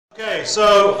Okay,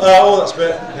 so oh, that's a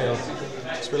bit,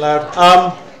 it's a bit loud.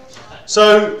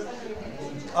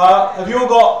 Have you all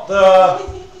got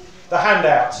the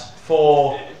handout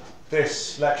for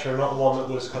this lecture, not the one that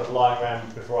was kind of lying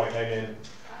around before I came in?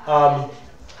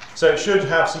 So it should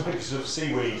have some pictures of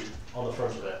seaweed on the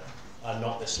front of it, and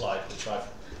not this slide, which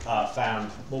I've found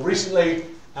more recently,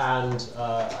 and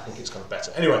I think it's kind of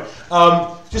better. Anyway,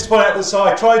 just to point out that, so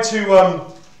I tried to,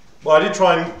 well, I did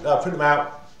try and print them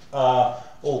out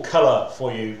all colour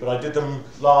for you, but I did them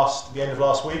the end of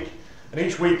last week, and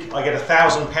each week I get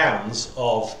 £1,000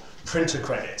 of printer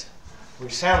credit,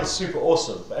 which sounds super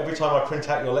awesome, but every time I print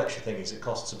out your lecture things, it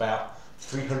costs about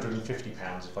 £350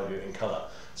 if I do it in colour.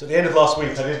 So at the end of last week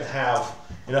I didn't have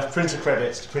enough printer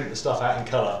credits to print the stuff out in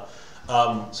colour,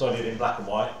 so I did it in black and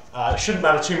white. It shouldn't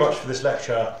matter too much for this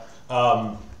lecture.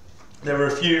 There were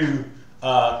a few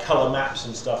colour maps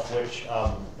and stuff which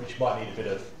might need a bit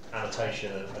of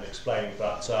annotation and explaining,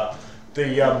 but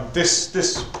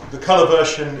the colour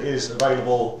version is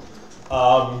available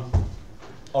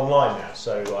online now,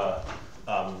 so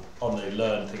on the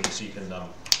Learn thing, so you can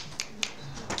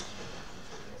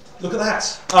look at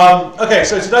that. Okay,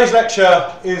 so today's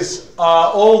lecture is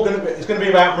going to be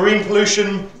about marine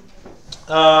pollution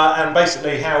and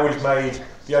basically how we've made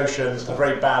the ocean a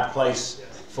very bad place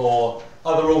for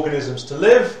other organisms to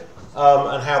live.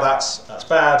 And how that's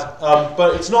bad,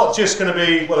 but it's not just going to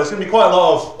be, well, there's going to be quite a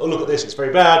lot of, oh, look at this, it's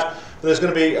very bad, but there's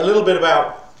going to be a little bit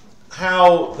about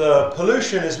how the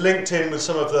pollution is linked in with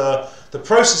some of the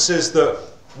processes that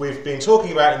we've been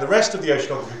talking about in the rest of the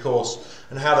oceanography course,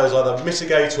 and how those either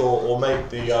mitigate or make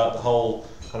the whole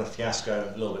kind of fiasco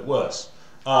a little bit worse.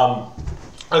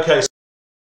 Okay, so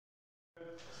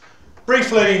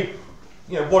briefly,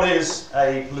 what is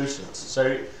a pollutant?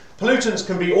 So pollutants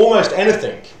can be almost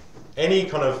anything. Any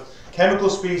kind of chemical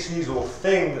species or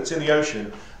thing that's in the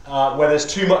ocean where there's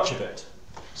too much of it.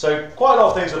 So quite a lot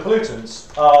of things are pollutants.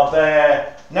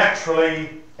 They're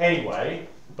naturally anyway,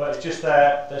 but it's just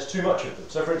there's too much of them.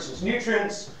 So for instance,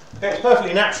 nutrients, okay, it's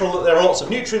perfectly natural that there are lots of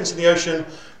nutrients in the ocean,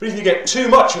 but if you get too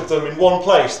much of them in one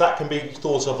place, that can be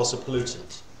thought of as a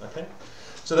pollutant. Okay?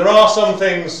 So there are some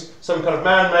things, some kind of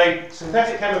man-made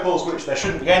synthetic chemicals, which there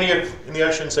shouldn't be any of in the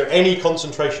ocean, so any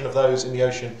concentration of those in the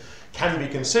ocean can be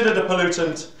considered a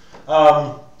pollutant,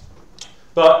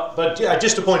 but yeah,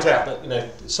 just to point out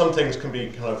that some things can be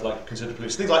kind of like considered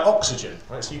pollutants. Things like oxygen,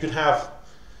 right? So you could have,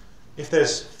 if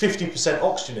there's 50%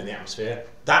 oxygen in the atmosphere,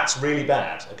 that's really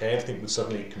bad. Okay, everything would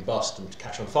suddenly combust and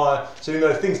catch on fire.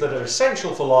 So things that are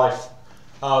essential for life,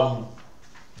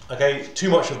 okay, too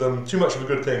much of them, too much of a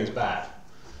good thing is bad,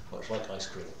 much like ice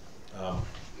cream.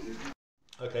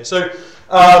 Okay, so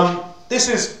this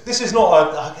is not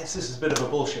I guess this is a bit of a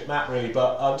bullshit map really,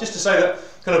 but just to say that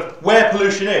kind of where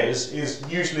pollution is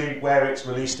usually where it's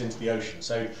released into the ocean.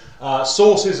 So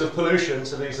sources of pollution,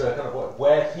 so these are kind of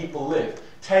where people live,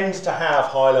 tend to have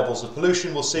high levels of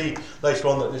pollution. We'll see later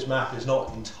on that this map is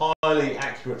not entirely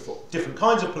accurate for different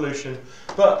kinds of pollution,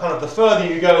 but kind of the further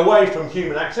you go away from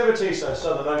human activity, so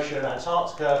Southern Ocean,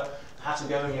 Antarctica,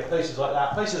 Patagonia, places like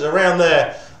that, places around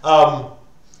there,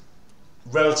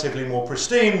 relatively more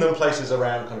pristine than places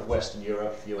around kind of Western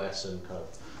Europe, US, and kind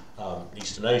of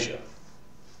Eastern Asia.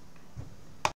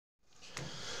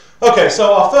 Okay,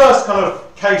 so our first kind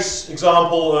of case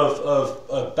example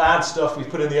of bad stuff we've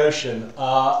put in the ocean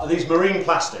are these marine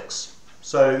plastics.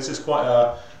 So this is quite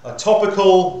a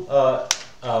topical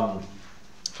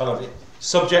kind of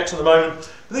subject at the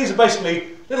moment. But these are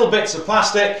basically little bits of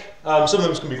plastic. Some of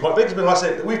them can be quite big,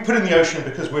 plastic that we've put in the ocean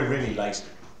because we're really lazy.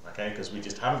 Okay, because we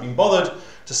just haven't been bothered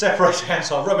to separate out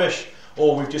our rubbish,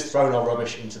 or we've just thrown our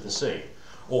rubbish into the sea,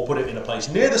 or put it in a place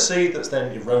near the sea that's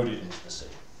then eroded into the sea.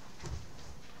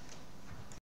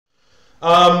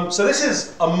 So this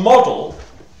is a model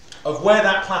of where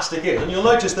that plastic is, and you'll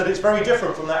notice that it's very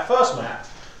different from that first map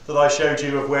that I showed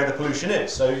you of where the pollution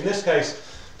is. So in this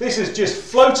case, this is just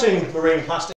floating marine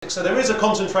plastic, so there is a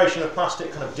concentration of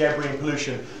plastic kind of debris and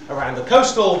pollution around the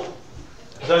coastal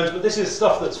zones, but this is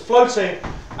stuff that's floating,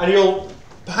 and you'll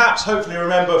perhaps hopefully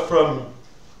remember from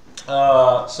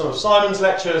some of Simon's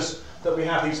lectures that we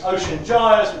have these ocean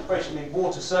gyres, which basically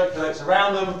water circulates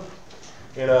around them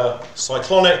in a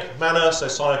cyclonic manner, so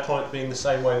cyclonic being the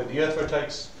same way that the Earth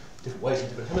rotates, different ways in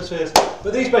different hemispheres,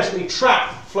 but these basically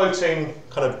trap floating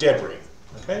kind of debris.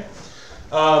 Okay?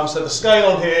 So the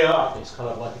scale on here is kind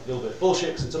of like a little bit bullshit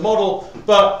because it's a model,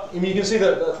 but you can see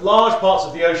that large parts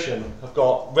of the ocean have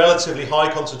got relatively high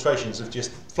concentrations of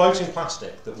just floating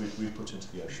plastic that we've put into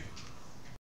the ocean.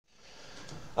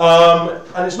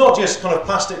 And it's not just kind of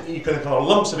plastic that you can kind of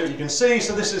lumps of it you can see,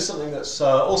 so this is something that's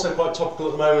also quite topical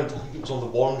at the moment. I think it was on the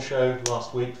One show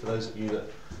last week, for those of you that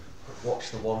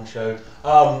watch the one show.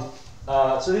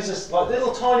 So these are like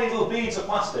little tiny little beads of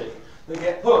plastic that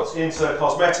get put into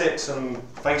cosmetics and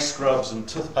face scrubs and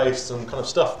toothpaste and kind of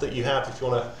stuff that you have if you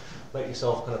want to make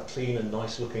yourself kind of clean and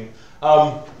nice looking.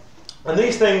 And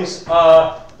these things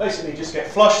basically just get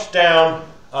flushed down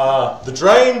the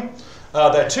drain.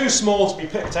 They're too small to be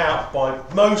picked out by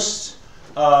most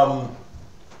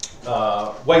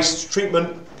waste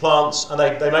treatment plants, and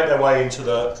they make their way into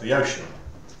the ocean.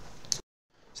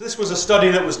 So this was a study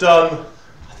that was done,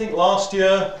 I think, last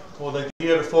year or the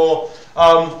year before.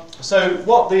 So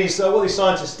what these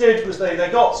scientists did was they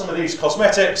got some of these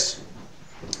cosmetics.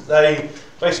 They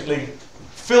basically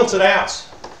filtered out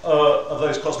of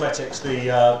those cosmetics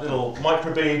the little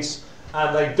microbeads,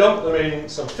 and they dumped them in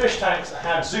some fish tanks that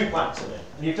had zooplankton in.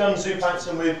 And you've done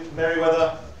zooplankton with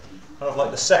Merriweather, kind of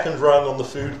like the second rung on the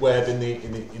food web in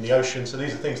the ocean. So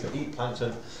these are things that eat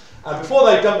plankton. And before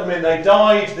they dumped them in, they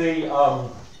dyed the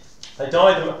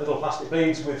little plastic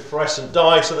beads with fluorescent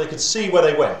dye so they could see where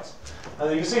they went.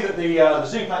 And you can see that the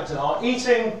zooplankton are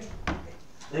eating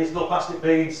these little plastic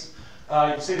beads.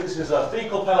 You can see that this is a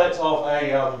fecal pellet of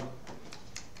a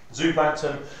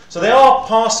zooplankton. So they are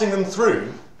passing them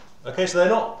through. Okay, so they're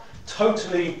not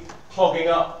totally clogging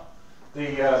up the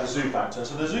zooplankton.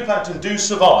 So the zooplankton do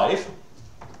survive.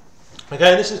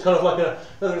 Okay, this is kind of like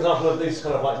another example of these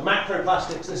kind of like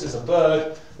macroplastics. This is a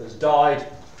bird that's died,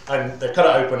 and they cut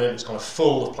it open and it's kind of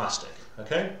full of plastic.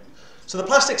 Okay, so the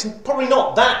plastic's probably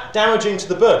not that damaging to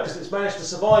the bird because it's managed to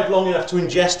survive long enough to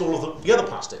ingest all of the other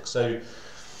plastics. So,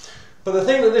 but the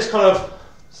thing that this kind of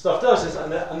stuff does is,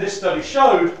 and this study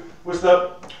showed, was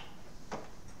that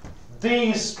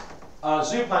these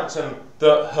zooplankton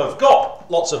that have got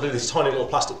lots of these tiny little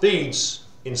plastic beads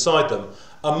inside them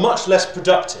are much less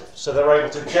productive. So they're able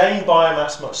to gain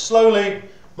biomass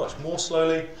much more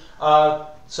slowly.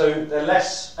 So they're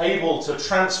less able to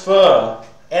transfer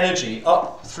energy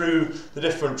up through the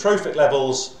different trophic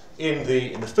levels in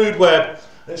the food web.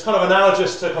 And it's kind of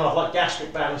analogous to kind of like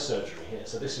gastric band surgery here.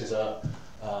 So this is a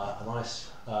nice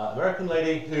American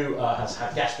lady who has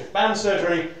had gastric band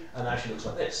surgery, and now she looks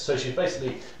like this. So she's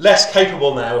basically less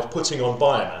capable now of putting on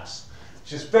biomass,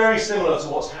 which is very similar to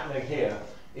what's happening here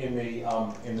in the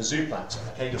zooplankton.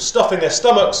 Okay, you're stuffing their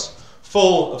stomachs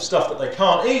full of stuff that they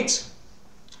can't eat,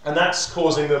 and that's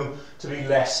causing them to be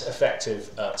less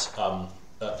effective at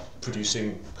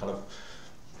producing kind of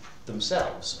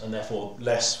themselves, and therefore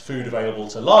less food available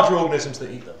to larger organisms that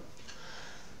eat them.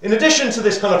 In addition to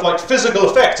this kind of like physical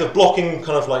effect of blocking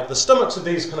kind of like the stomachs of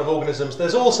these kind of organisms,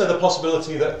 there's also the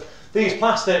possibility that these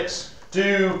plastics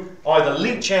do either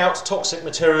leach out toxic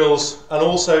materials, and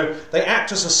also they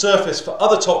act as a surface for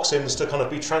other toxins to kind of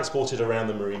be transported around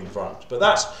the marine environment. But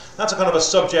that's a kind of a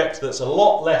subject that's a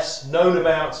lot less known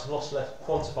about, a lot less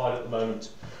quantified at the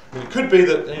moment. I mean, it could be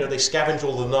that they scavenge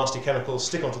all the nasty chemicals,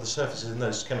 stick onto the surfaces, and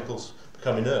those chemicals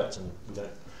become inert. And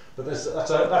but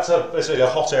that's basically a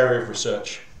hot area of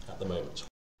research at the moment.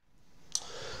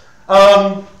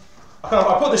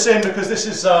 I put this in because this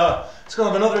is it's kind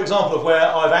of another example of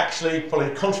where I've actually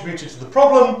probably contributed to the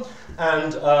problem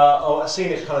and I've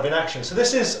seen it kind of in action. So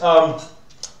this is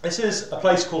a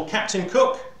place called Captain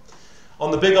Cook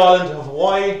on the Big Island of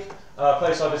Hawaii, a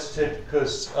place I visited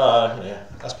because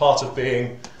as part of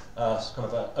being kind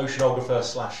of an oceanographer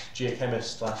slash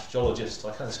geochemist slash geologist,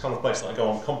 this kind of place that I go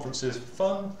on conferences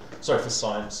for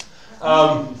science.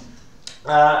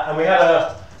 And we had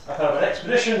a kind of an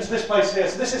expedition to this place here.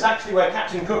 So this is actually where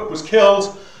Captain Cook was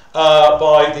killed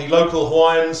by the local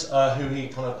Hawaiians who he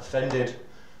kind of offended.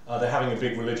 They're having a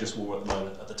big religious war at the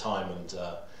moment at the time, and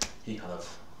he kind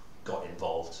of got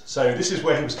involved. So this is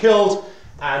where he was killed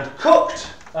and cooked.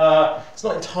 It's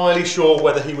not entirely sure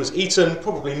whether he was eaten,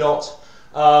 probably not.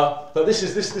 But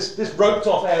this roped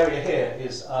off area here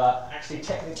is actually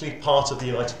technically part of the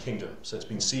United Kingdom. So it's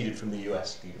been ceded from the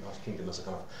US to the United Kingdom as a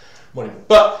kind of monument.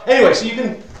 But anyway, so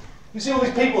you see all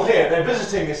these people here, they're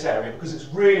visiting this area because it's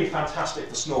really fantastic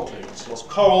for snorkeling. There's lots of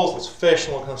corals, lots of fish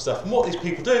and all that kind of stuff. And what these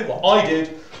people do, what I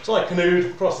did, was I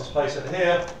canoed across this place over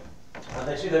here, and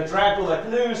they've dragged all their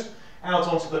canoes out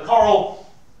onto the coral,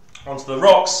 onto the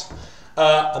rocks,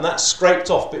 and that scraped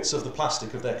off bits of the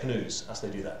plastic of their canoes as they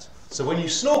do that. So when you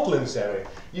snorkel in this area,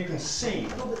 you can see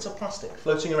little bits of plastic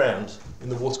floating around in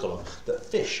the water column that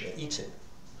fish are eating.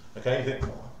 Okay, you think,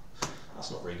 oh,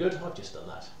 that's not very good, I've just done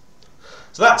that.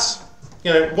 So that's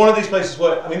one of these places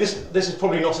where, I mean, this is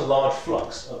probably not a large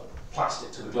flux of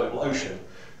plastic to the global ocean,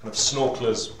 kind of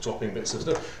snorkelers dropping bits of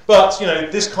stuff. But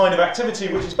this kind of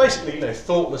activity, which is basically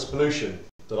thoughtless pollution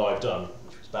that I've done,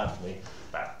 which was bad for me,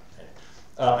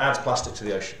 adds plastic to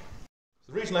the ocean.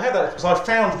 The reason I had that is because I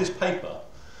found this paper,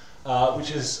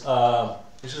 which is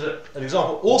This is an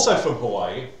example also from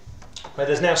Hawaii, where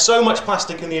there's now so much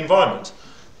plastic in the environment.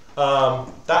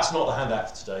 That's not the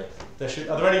handout for today.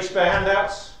 Are there any spare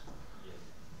handouts?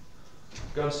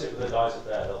 Go and sit with the guys up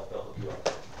there, they'll hook you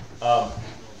up.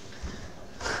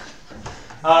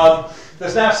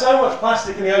 There's now so much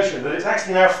plastic in the ocean that it's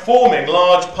actually now forming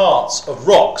large parts of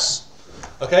rocks.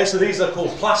 Okay, so these are called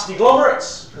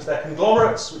plastiglomerates, because they're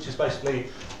conglomerates, which is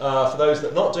basically, for those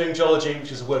that are not doing geology,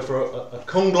 which is a word for a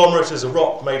conglomerate is a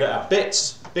rock made out of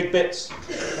bits, big bits.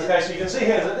 Okay, so you can see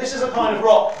here that this is a kind of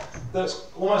rock that's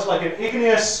almost like an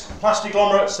igneous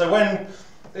plastiglomerate. So when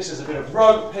this is a bit of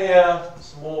rope here,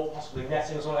 some more possibly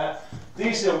netting or something like that.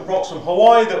 These are rocks from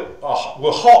Hawaii that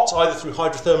were hot either through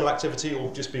hydrothermal activity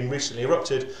or just been recently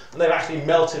erupted, and they've actually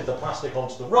melted the plastic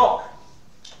onto the rock.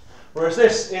 Whereas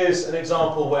this is an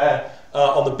example where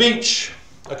on the beach,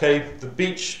 okay,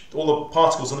 all the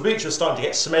particles on the beach are starting to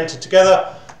get cemented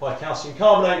together by calcium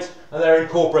carbonate, and they're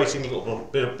incorporating little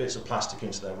bits of plastic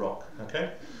into their rock.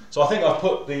 Okay, so I think I've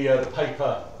put the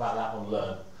paper about that on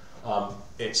Learn.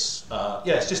 It's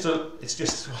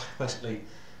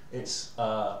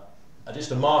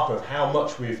just a marker of how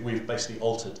much we've basically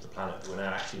altered the planet. We're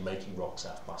now actually making rocks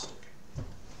out of plastic.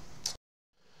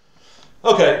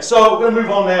 Okay, so we're going to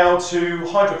move on now to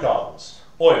hydrocarbons,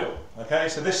 oil. Okay,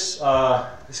 so this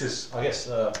is, I guess,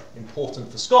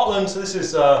 important for Scotland. So this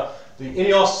is the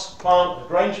INEOS plant at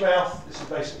Grangemouth.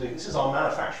 This is our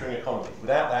manufacturing economy.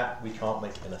 Without that, we can't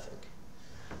make anything.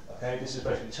 Okay, this is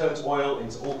basically turns oil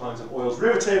into all kinds of oil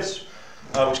derivatives,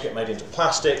 which get made into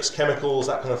plastics, chemicals,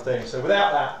 that kind of thing. So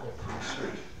without that, we're pretty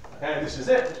screwed. Okay, and this is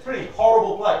it. It's a pretty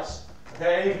horrible place.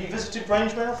 Okay, anybody visited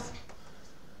Grangemouth?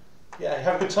 Yeah, you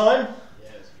have a good time?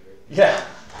 Yeah, it's great. Yeah.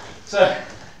 So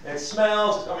it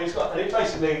smells. I mean, and it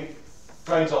basically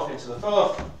drains off into the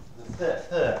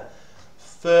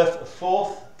Firth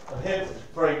of here,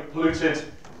 very polluted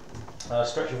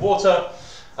stretch of water.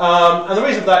 And the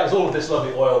reason for that is all of this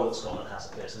lovely oil that Scotland has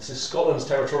up here. So this is Scotland's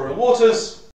territorial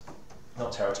waters.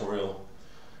 Not territorial.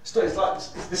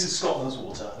 This is Scotland's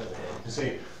water over here. You can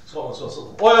see Scotland's got sort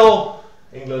of oil,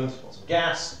 England got some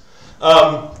gas.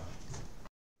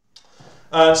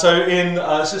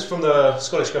 This is from the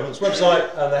Scottish Government's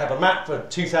website, and they have a map for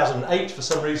 2008 for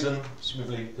some reason,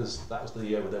 presumably because that was the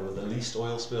year where there were the least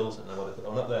oil spills. I don't know why they put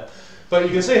that one up there. But you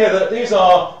can see here that these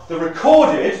are the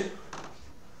recorded.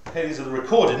 Okay, these are the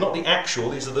recorded, not the actual.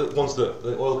 These are the ones that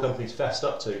the oil companies fessed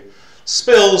up to.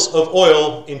 Spills of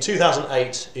oil in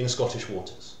 2008 in Scottish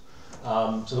waters.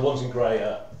 So the ones in grey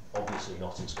are obviously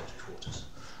not in Scottish waters.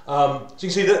 So you can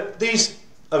see that these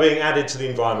are being added to the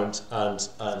environment, and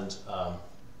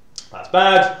that's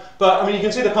bad. But I mean, you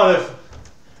can see the kind of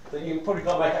that you probably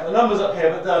can't make out the numbers up here,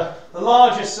 but the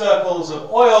largest circles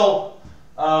of oil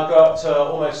go up to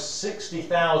almost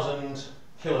 60,000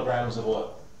 kilograms of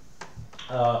oil.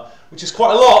 Which is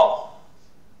quite a lot,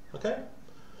 okay?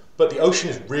 But the ocean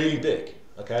is really big,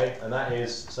 okay? And that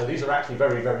is, so these are actually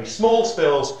very, very small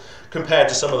spills compared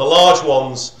to some of the large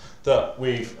ones that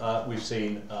we've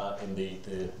seen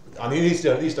in I mean, these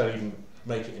don't even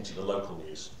make it into the local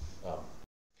news.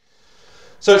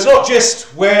 So it's not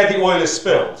just where the oil is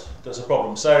spilled that's a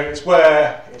problem. So it's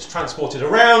where it's transported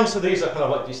around. So these are kind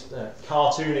of like these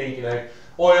cartoony, you know,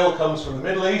 oil comes from the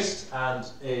Middle East and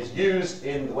is used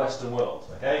in the Western world,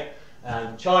 okay,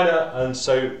 and China, and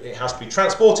so it has to be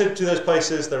transported to those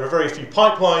places. There are very few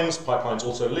pipelines. Pipelines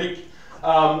also leak,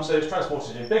 so it's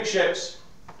transported in big ships,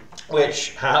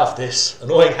 which have this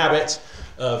annoying habit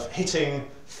of hitting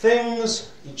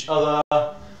things, each other,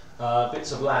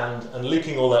 bits of land, and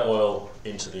leaking all that oil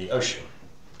into the ocean.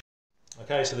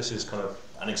 Okay, so this is kind of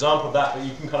an example of that, but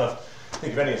you can kind of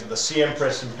think of any of the Sea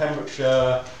Empress in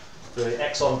Pembrokeshire, the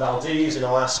Exxon Valdez in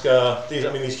Alaska.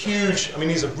 These huge,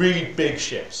 these are really big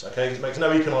ships, okay? It makes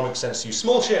no economic sense to use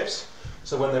small ships,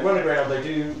 so when they run aground, they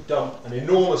do dump an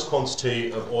enormous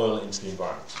quantity of oil into the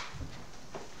environment.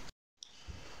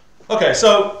 Okay,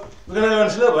 so we're going to go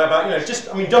into a little bit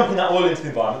about, dumping that oil into the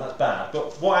environment, that's bad,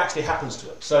 but what actually happens to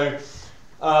it? So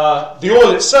the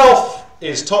oil itself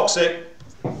is toxic,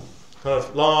 kind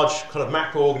of large, kind of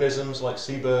macroorganisms like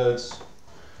seabirds,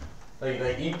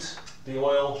 they eat the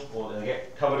oil, or they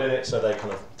get covered in it, so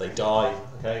they die.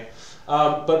 Okay,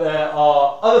 but there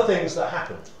are other things that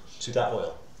happen to that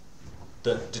oil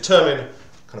that determine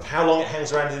kind of how long it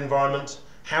hangs around in the environment,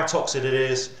 how toxic it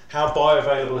is, how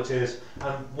bioavailable it is,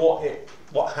 and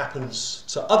what happens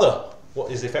to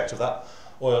what is the effect of that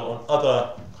oil on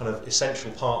other kind of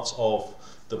essential parts of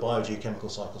the biogeochemical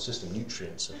cycle system,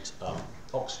 nutrients and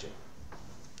oxygen.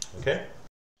 Okay,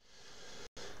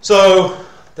 so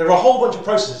there are a whole bunch of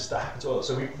processes that happen to oil.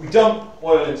 So we dump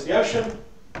oil into the ocean,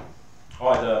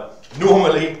 either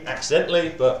normally,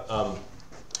 accidentally, but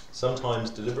sometimes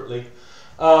deliberately.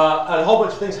 And a whole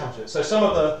bunch of things happen to it. So some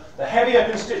of the heavier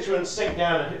constituents sink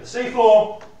down and hit the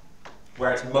seafloor,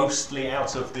 where it's mostly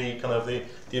out of the kind of the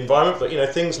environment. But you know,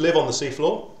 things live on the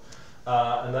seafloor,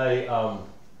 and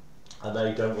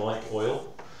they don't like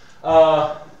oil.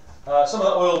 Some of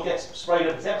that oil gets sprayed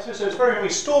up into the atmosphere, so it's very, very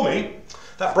stormy.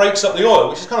 That breaks up the oil,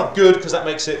 which is kind of good because that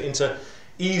makes it into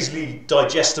easily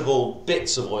digestible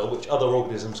bits of oil which other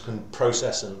organisms can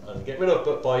process and get rid of.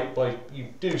 But by you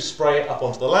do spray it up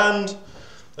onto the land,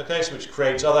 okay, so which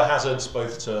creates other hazards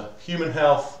both to human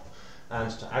health and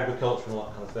to agriculture and all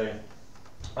that kind of thing.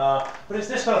 But it's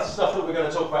this kind of stuff that we're going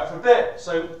to talk about for a bit.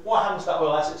 So what happens to that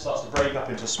oil as it starts to break up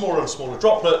into smaller and smaller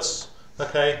droplets,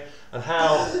 okay, and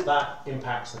how that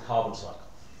impacts the carbon cycle.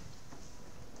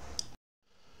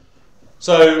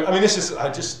 So, I mean, this is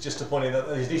just to point out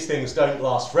that these things don't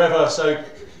last forever. So,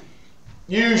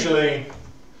 usually,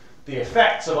 the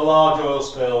effects of a large oil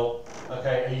spill,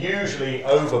 okay, are usually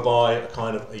over by a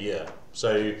kind of a year.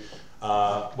 So,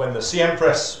 when the Sea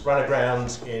Empress ran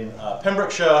aground in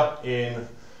Pembrokeshire in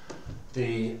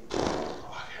the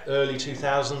early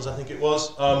 2000s, I think it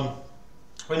was,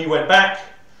 when you went back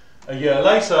a year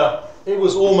later, it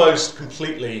was almost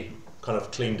completely kind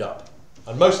of cleaned up.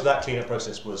 And most of that cleanup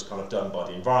process was kind of done by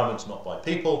the environment, not by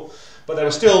people. But there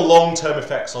were still long-term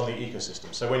effects on the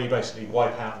ecosystem. So when you basically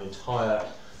wipe out an entire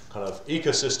kind of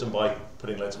ecosystem by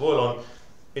putting loads of oil on,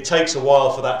 it takes a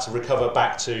while for that to recover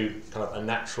back to kind of a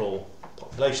natural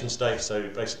population state. So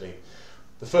basically,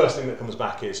 the first thing that comes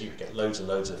back is you get loads and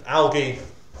loads of algae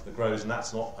that grows, and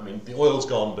that's not, I mean, the oil's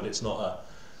gone, but it's not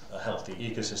a healthy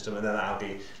ecosystem. And then that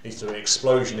algae leads to an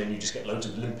explosion, and you just get loads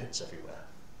of limpets everywhere,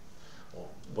 or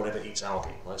whatever eats algae,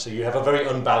 right? So you have a very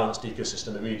unbalanced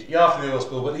ecosystem immediately after the oil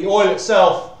spill, but the oil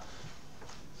itself,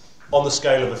 on the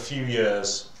scale of a few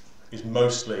years, is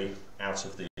mostly out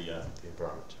of the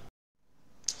environment.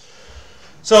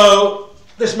 So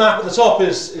this map at the top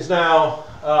is now,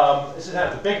 this is now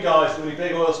the big guys, the really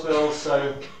big oil spills.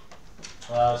 So,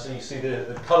 so you see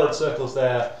the coloured circles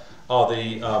there are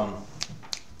the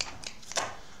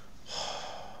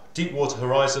Deepwater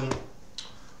Horizon,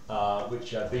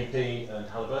 which BP and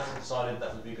Halliburton decided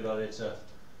that would be a good idea to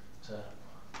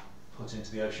put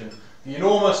into the ocean. The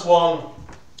enormous one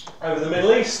over the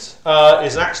Middle East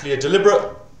is actually a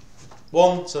deliberate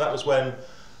one. So that was when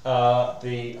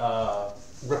the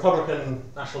Republican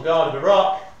National Guard of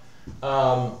Iraq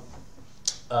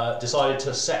decided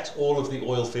to set all of the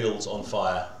oil fields on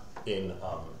fire in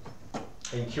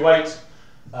Kuwait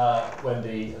when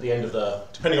at the end of the,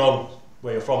 depending on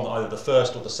where you're from, either the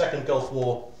first or the second Gulf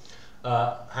War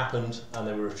happened, and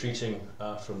they were retreating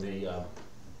from the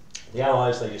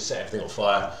Allies. They just set everything on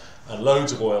fire, and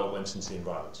loads of oil went into the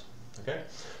environment. Okay,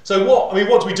 so what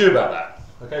do we do about that?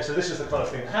 Okay, so this is the kind of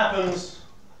thing that happens.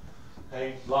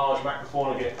 Okay, large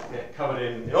macrofauna get covered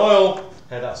in oil.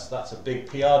 Okay, that's a big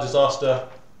PR disaster,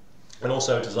 and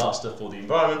also a disaster for the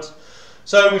environment.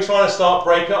 So we try to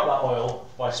break up that oil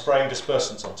by spraying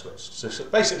dispersants onto it. So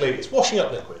basically, it's washing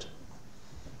up liquid.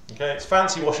 Okay, it's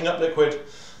fancy washing up liquid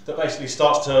that basically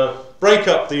starts to break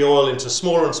up the oil into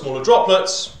smaller and smaller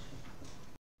droplets.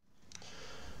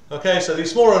 Okay, so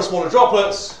these smaller and smaller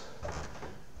droplets,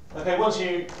 okay, once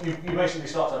you basically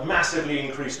start to massively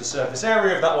increase the surface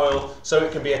area of that oil so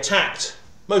it can be attacked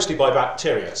mostly by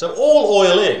bacteria. So all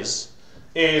oil is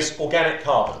organic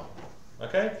carbon,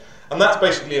 okay? And that's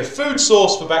basically a food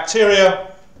source for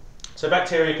bacteria. So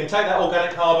bacteria can take that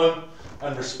organic carbon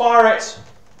and respire it.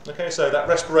 Okay, so that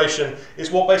respiration is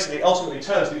what basically ultimately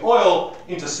turns the oil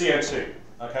into CO2.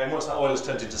 Okay, and once that oil is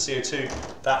turned into CO2,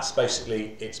 that's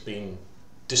basically, it's been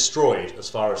destroyed as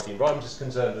far as the environment is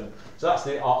concerned. And so that's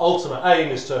our ultimate aim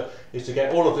is to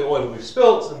get all of the oil that we've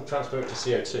spilt and transfer it to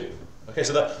CO2. Okay,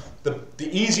 so the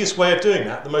easiest way of doing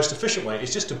that, the most efficient way,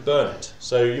 is just to burn it.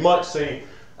 So you might see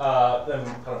them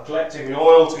kind of collecting the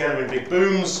oil together in big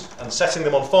booms and setting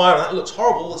them on fire, and that looks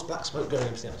horrible, there's black smoke going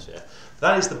into the atmosphere.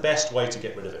 That is the best way to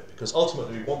get rid of it, because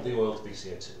ultimately we want the oil to be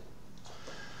CO2.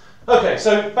 Okay,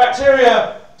 so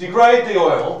bacteria degrade the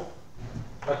oil,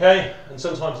 okay, and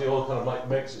sometimes the oil kind of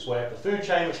makes its way up the food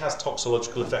chain, which has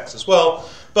toxicological effects as well,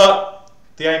 but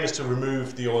the aim is to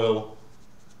remove the oil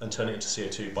and turn it into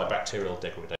CO2 by bacterial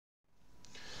degradation.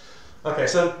 Okay,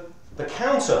 so the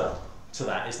counter to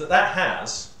that is that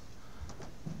has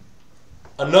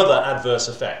another adverse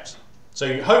effect.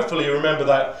 So hopefully you remember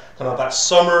that kind of that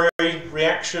summary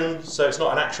reaction. So it's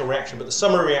not an actual reaction, but the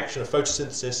summary reaction of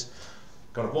photosynthesis,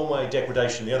 kind of one way,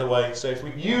 degradation the other way. So if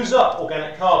we use up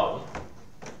organic carbon,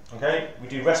 okay, we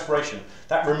do respiration,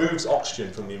 that removes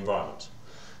oxygen from the environment.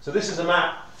 So this is a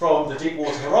map from the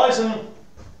Deepwater Horizon.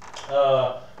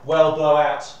 well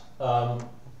blowout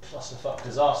clusterfuck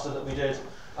disaster that we did.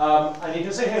 And you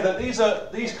can see here that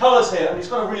these colours here, and it's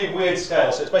got a really weird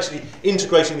scale, so it's basically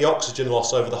integrating the oxygen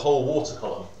loss over the whole water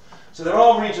column. So there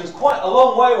are regions quite a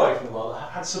long way away from the world that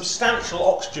have had substantial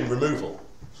oxygen removal.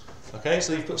 Okay,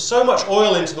 so you've put so much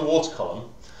oil into the water column,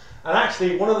 and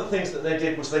actually one of the things that they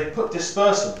did was they put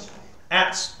dispersant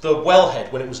at the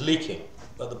wellhead when it was leaking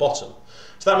at the bottom.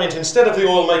 So that meant instead of the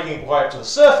oil making its way up to the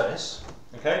surface,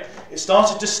 okay, it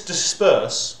started to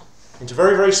disperse into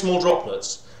very, very small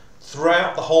droplets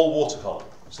throughout the whole water column.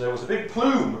 So there was a big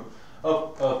plume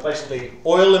of basically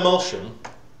oil emulsion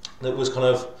that was kind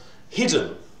of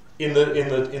hidden in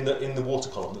the water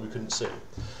column that we couldn't see.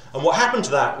 And what happened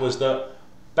to that was that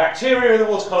bacteria in the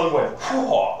water column went,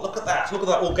 look at that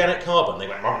organic carbon. They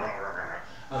went,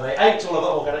 and they ate all of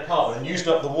that organic carbon and used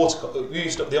up the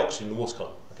oxygen in the water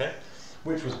column. Okay,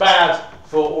 which was bad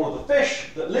for all of the fish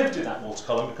that lived in that water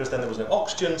column, because then there was no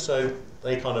oxygen, so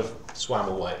they kind of swam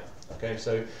away. Okay,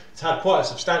 so it's had quite a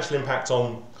substantial impact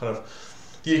on kind of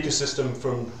the ecosystem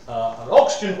from an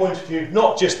oxygen point of view,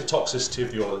 not just the toxicity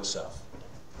of the oil itself.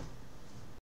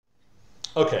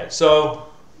 Okay, so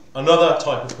another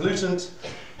type of pollutant,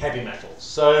 heavy metals.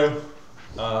 So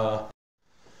what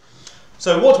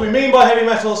do we mean by heavy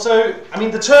metal? So, I mean,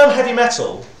 the term heavy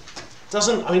metal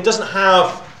doesn't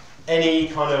have any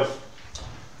kind of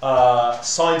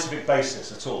scientific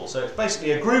basis at all. So it's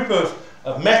basically a group of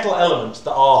metal elements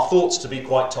that are thought to be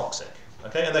quite toxic.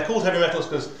 Okay, and they're called heavy metals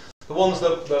because the ones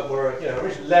that were,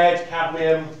 originally lead,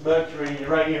 cadmium, mercury,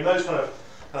 uranium, those kind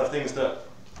of things that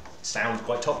sound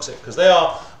quite toxic because they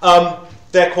are.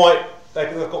 They've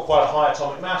got quite a high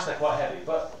atomic mass. They're quite heavy,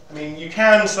 but I mean, you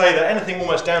can say that anything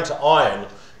almost down to iron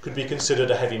could be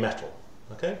considered a heavy metal.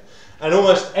 Okay, and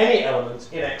almost any element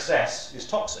in excess is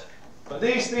toxic. But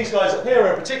these guys up here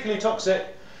are particularly toxic.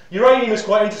 Uranium is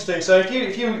quite interesting. So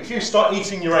if you start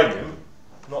eating uranium,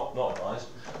 not advised.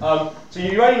 So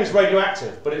uranium is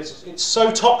radioactive, but it's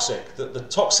so toxic that the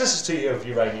toxicity of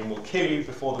uranium will kill you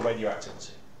before the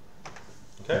radioactivity.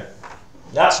 Okay,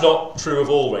 that's not true of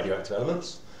all radioactive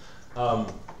elements,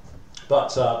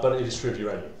 but it is true of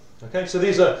uranium. Okay, so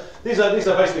these are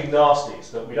basically nasties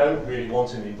that we don't really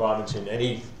want in the environment in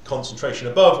any concentration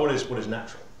above what is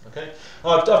natural. Okay,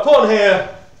 I've put on here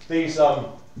these are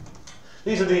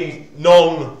the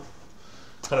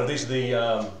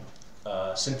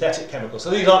synthetic chemicals.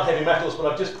 So these aren't heavy metals, but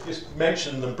I've just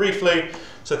mentioned them briefly.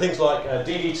 So things like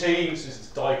DDT, which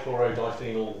is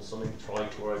dichlorodiphenyl, something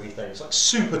trichloroethane. It's like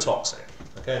super toxic.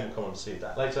 Okay, and we'll come on to see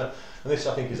that later. And this,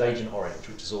 I think, is Agent Orange,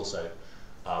 which is also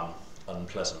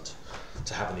unpleasant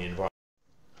to have in the environment.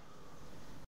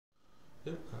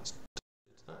 Yep, that's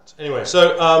that. Anyway,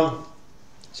 so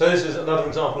this is another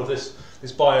example of this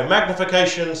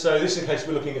biomagnification. So this, in case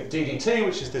we're looking at DDT,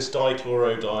 which is this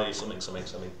dichlorodi something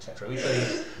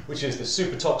tetraethane, which is this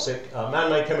super toxic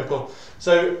man-made chemical.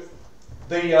 So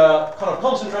the kind of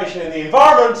concentration in the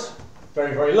environment,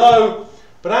 very, very low.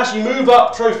 But as you move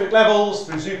up trophic levels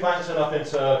through zooplankton up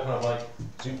into kind of like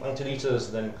zooplankton eaters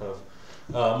and then kind of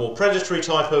more predatory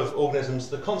type of organisms,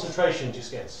 the concentration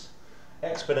just gets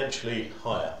exponentially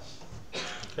higher.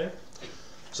 Okay?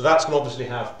 So that's going to obviously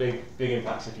have big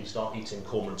impacts if you start eating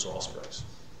cormorants or ospreys,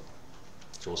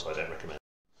 which also I don't recommend.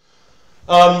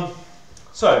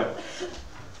 So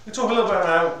we'll talk a little bit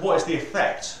about what is the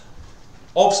effect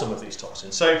of some of these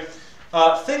toxins. So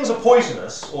things are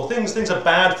poisonous, or things are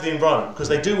bad for the environment because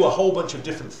they do a whole bunch of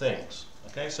different things.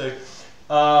 Okay, so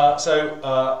a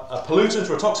pollutant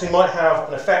or a toxin might have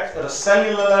an effect at a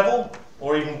cellular level,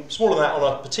 or even smaller than that, on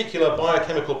a particular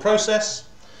biochemical process.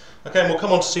 Okay, and we'll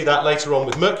come on to see that later on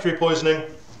with mercury poisoning.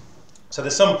 So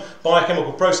there's some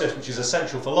biochemical process which is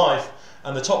essential for life,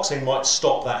 and the toxin might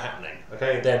stop that happening.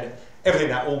 Okay, and then everything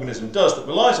that organism does that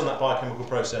relies on that biochemical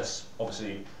process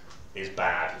obviously is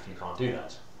bad if you can't do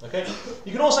that. Okay,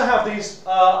 you can also have these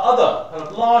other kind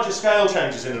of larger scale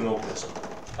changes in an organism.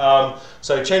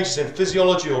 So changes in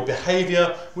physiology or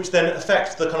behaviour, which then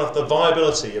affect the kind of the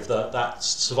viability of that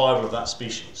survival of that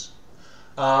species.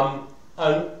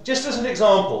 And just as an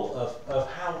example of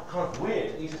how kind of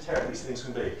weird and esoteric these things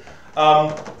can be,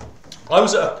 I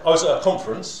was at a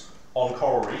conference on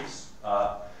coral reefs,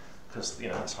 because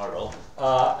that's how I roll,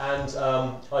 and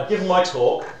I'd given my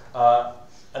talk,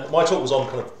 and my talk was on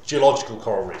kind of geological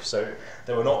coral reefs, so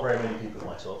there were not very many people at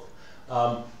my talk,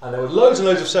 and there were loads and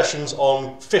loads of sessions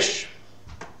on fish,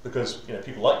 because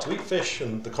people like to eat fish,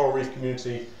 and the coral reef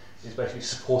community is basically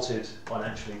supported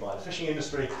financially by the fishing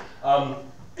industry.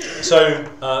 So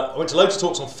I went to loads of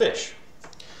talks on fish,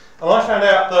 and I found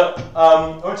out that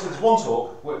I went to this one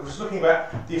talk which was looking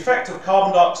at the effect of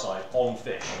carbon dioxide on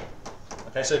fish.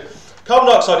 Okay, so carbon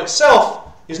dioxide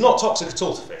itself is not toxic at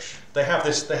all to fish. They have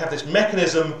this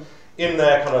mechanism in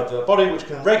their kind of body which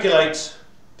can regulate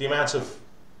the amount of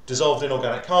dissolved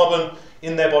inorganic carbon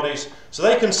in their bodies, so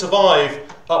they can survive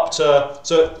up to,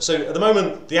 so at the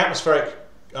moment the atmospheric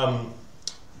carbon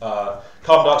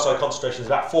dioxide concentration is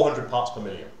about 400 parts per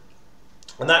million,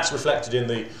 and that's reflected in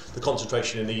the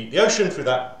concentration in the ocean through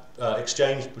that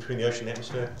exchange between the ocean and the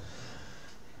atmosphere.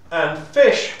 And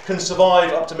fish can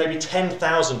survive up to maybe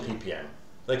 10,000 ppm.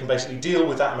 They can basically deal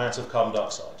with that amount of carbon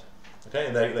dioxide, okay,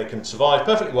 and they can survive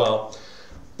perfectly well,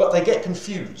 but they get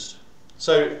confused.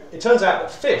 So it turns out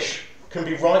that fish can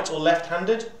be right or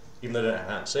left-handed, even though they don't have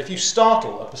hands. So if you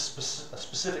startle a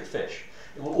specific fish,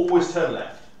 it will always turn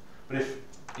left. But if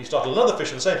you startle another fish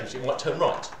of the same fish, it might turn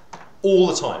right. All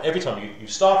the time. Every time you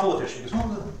startle the fish, it goes,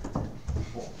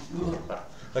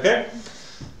 okay?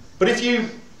 But if you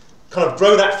kind of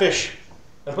grow that fish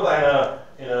and put that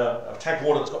in a tank of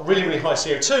water that's got really, really high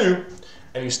CO2,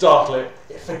 and you startle it,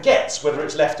 it forgets whether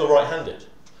it's left or right-handed.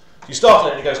 You startle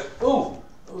it and it goes, ooh,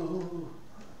 ooh.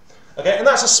 Okay, and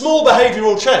that's a small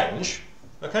behavioural change,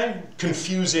 okay,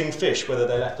 confusing fish whether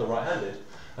they're left or right-handed,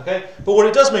 okay, but what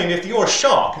it does mean, if you're a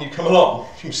shark and you come along,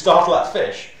 you startle that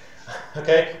fish,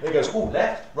 okay, and it goes, ooh,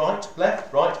 left, right,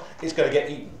 it's going to get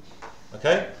eaten,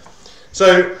 okay.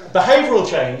 So behavioural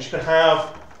change can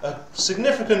have a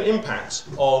significant impact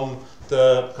on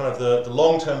the kind of the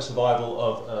long-term survival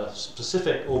of a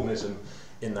specific organism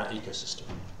in that ecosystem.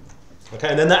 Okay,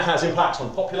 and then that has impacts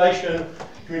on population,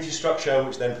 community structure,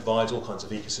 which then provides all kinds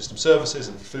of ecosystem services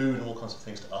and food and all kinds of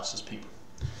things to us as people.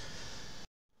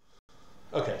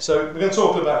 Okay, so we're going to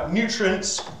talk about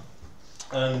nutrients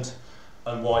and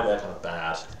why they're kind of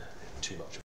bad, too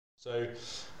much. So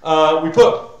we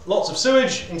put lots of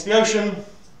sewage into the ocean.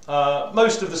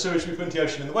 Most of the sewage we put into the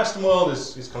ocean in the Western world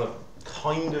is kind of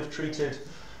treated.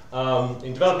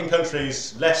 In developing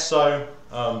countries, less so.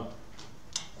 And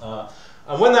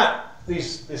when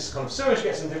this kind of sewage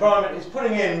gets into the environment, it's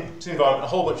putting into the environment a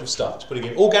whole bunch of stuff. It's putting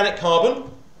in organic carbon,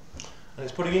 and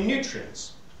it's putting in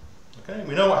nutrients. Okay,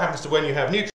 we know what happens to when you have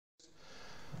nutrients.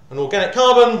 And organic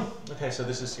carbon. Okay, so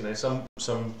this is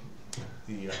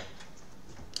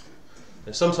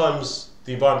sometimes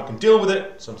the environment can deal with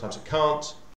it, sometimes it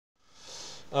can't.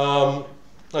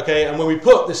 Okay, and when we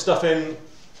put this stuff in,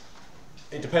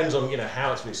 it depends on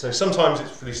how it's released. So sometimes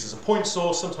it's released as a point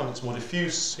source, sometimes it's more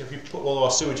diffuse. If you put all of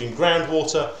our sewage in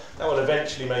groundwater, that will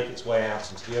eventually make its way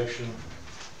out into the ocean.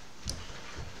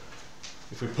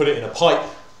 If we put it in a pipe,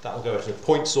 that will go to a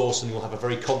point source, and you'll have a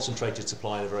very concentrated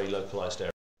supply in a very localized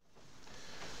area.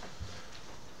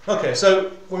 Okay,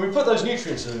 so when we put those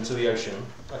nutrients into the ocean,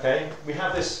 okay, we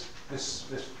have this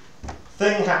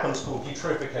thing happens called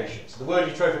eutrophication. So the word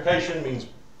eutrophication means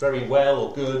very well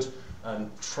or good,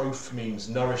 and troph means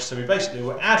nourished. So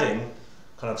we're adding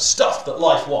kind of stuff that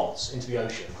life wants into the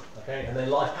ocean, okay, and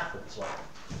then life happens like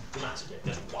dramatically,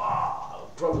 just wow,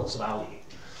 grow lots of algae.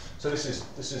 So this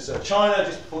is China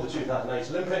just before the 2008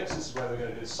 Olympics. This is where we're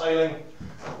going to do sailing.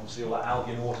 Obviously, all that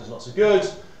algae in the water is not so good.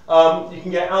 You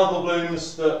can get algal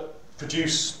blooms that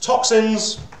produce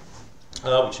toxins, which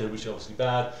are obviously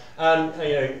bad, and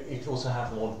you can also have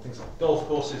them on things like golf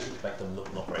courses, which make them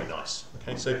look not very nice.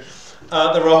 Okay, so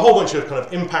there are a whole bunch of kind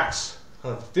of impacts,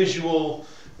 kind of visual,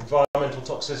 environmental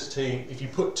toxicity. If you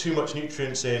put too much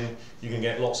nutrients in, you can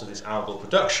get lots of this algal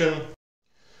production.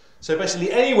 So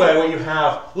basically anywhere where you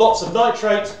have lots of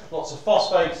nitrate, lots of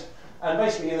phosphate, and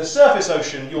basically in the surface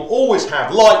ocean you'll always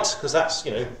have light, because that's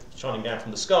shining down from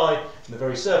the sky in the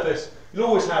very surface. You'll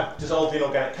always have dissolved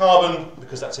inorganic carbon,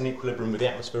 because that's in equilibrium with the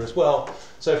atmosphere as well.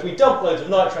 So if we dump loads of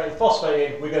nitrate and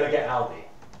phosphate in, we're going to get algae.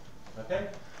 Okay?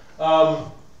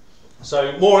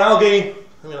 So more algae,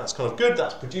 that's kind of good.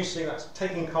 That's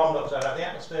taking carbon dioxide out of the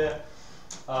atmosphere,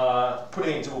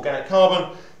 putting it into organic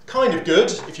carbon. Kind of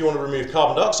good if you want to remove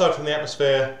carbon dioxide from the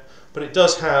atmosphere, but it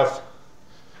does have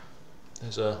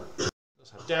a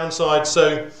downside.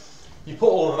 So you put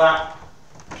all of that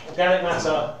organic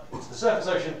matter into the surface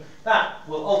ocean, that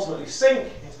will ultimately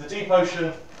sink into the deep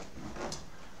ocean,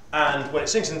 and when it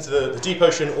sinks into the deep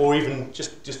ocean, or even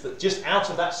just out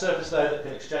of that surface layer that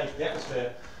can exchange with the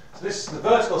atmosphere, so the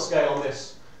vertical scale on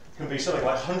this can be something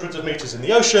like hundreds of meters in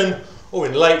the ocean, or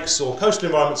in lakes or coastal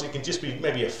environments it can just be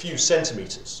maybe a few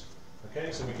centimeters. Okay,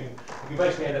 so we can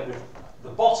basically end up with the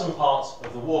bottom part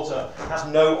of the water has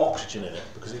no oxygen in it,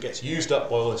 because it gets used up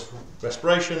by all this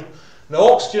respiration.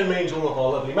 No oxygen means all of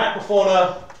our lovely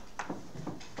macrofauna,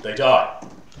 they die,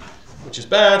 which is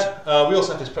bad. We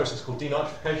also have this process called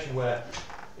denitrification, where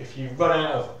if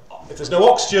there's no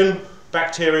oxygen,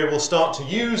 bacteria will start to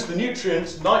use the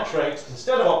nutrients, nitrate,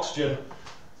 instead of oxygen,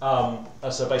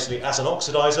 so basically as an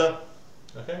oxidizer,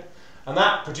 okay? And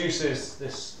that produces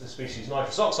this species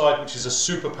nitrous oxide, which is a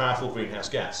super powerful greenhouse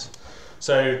gas.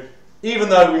 So even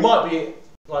though we might be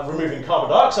like removing carbon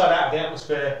dioxide out of the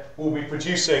atmosphere, we'll be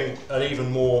producing an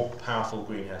even more powerful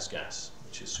greenhouse gas,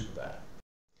 which is super bad.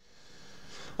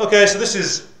 Okay, so this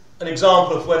is an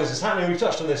example of where this is happening. We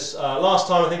touched on this last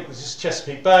time, I think this is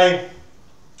Chesapeake Bay.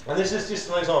 And this is just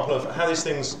an example of how these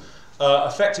things are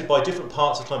affected by different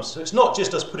parts of climate. So it's not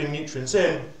just us putting nutrients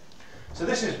in. So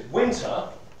this is winter,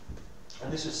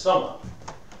 and this is summer.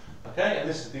 Okay, and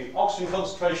this is the oxygen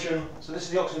concentration. So this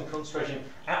is the oxygen concentration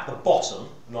at the bottom,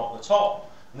 not the top.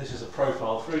 And this is a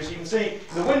profile through. So you can see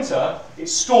in the winter,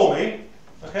 it's stormy.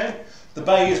 Okay, the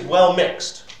bay is well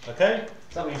mixed. Okay,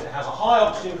 so that means it has a high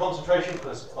oxygen concentration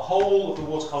because the whole of the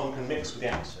water column can mix with the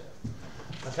atmosphere.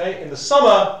 Okay, in the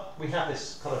summer, we have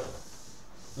this kind of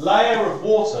layer of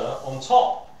water on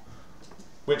top,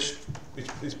 which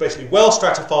is basically well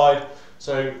stratified,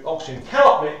 so oxygen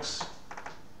cannot mix,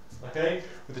 okay,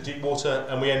 with the deep water,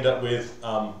 and we end up with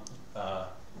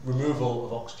removal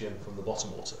of oxygen from the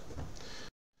bottom water.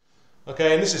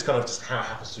 Okay, and this is kind of just how it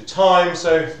happens through time.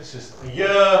 So this is a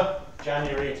year,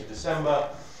 January to December.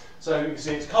 So you can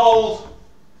see it's cold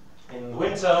in the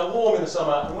winter, warm in the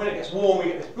summer, and when it gets warm,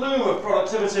 we get this bloom of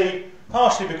productivity,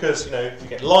 partially because you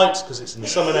get light because it's in the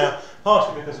summer now,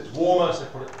 partially because it's warmer, so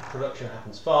production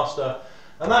happens faster,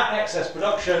 and that excess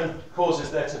production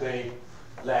causes there to be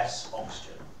less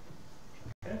oxygen.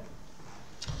 Okay.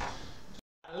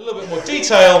 A little bit more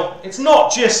detail, it's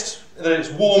not just that it's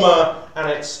warmer and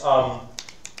it's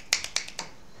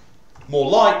more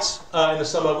light in the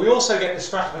summer, we also get the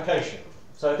stratification.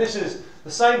 So this is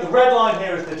the same, the red line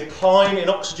here is the decline in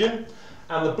oxygen,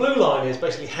 and the blue line is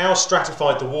basically how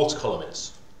stratified the water column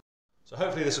is. So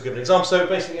hopefully this will give an example. So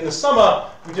basically in the summer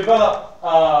we develop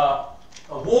a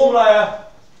warm layer,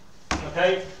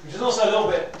 okay, which is also a little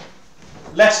bit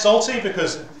less salty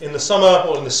because in the summer,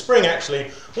 or in the spring actually,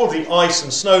 all of the ice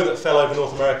and snow that fell over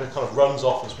North America kind of runs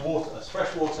off as water, as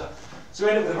fresh water. So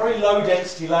we end up with a very low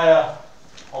density layer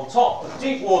on top of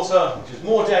deep water, which is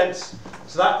more dense.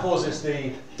 So that causes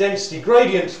the density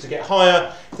gradient to get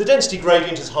higher. If the density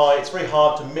gradient is high, it's very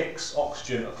hard to mix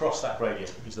oxygen across that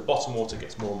gradient because the bottom water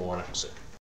gets more and more anaphasic.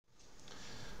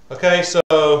 Okay, so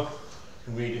you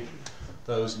can read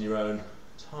those in your own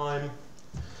time.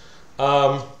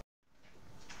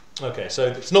 Okay, so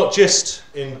it's not just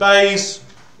in bays,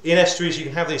 in estuaries, you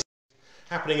can have these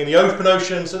happening in the open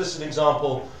ocean. So this is an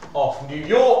example of New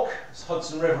York, it's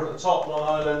Hudson River at the top, Long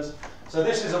Island. So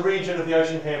this is a region of the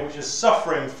ocean here which is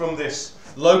suffering from this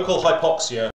local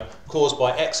hypoxia caused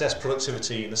by excess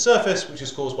productivity in the surface, which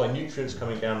is caused by nutrients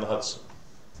coming down the Hudson.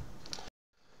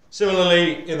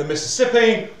 Similarly, in the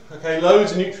Mississippi, okay,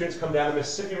 loads of nutrients come down the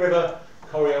Mississippi River.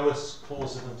 Coriolis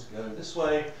causes them to go this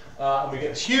way, and we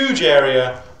get this huge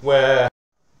area where,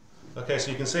 okay,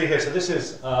 so you can see here, so this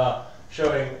is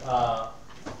showing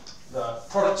the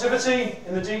productivity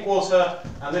in the deep water,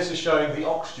 and this is showing the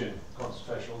oxygen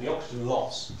concentration, or the oxygen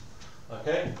loss.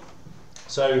 Okay,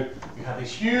 so you have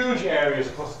these huge areas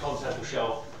across the continental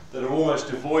shelf that are almost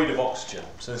devoid of oxygen.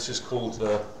 So this is called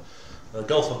the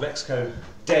Gulf of Mexico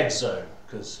dead zone,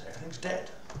 because everything's dead.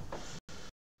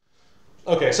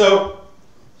 Okay, so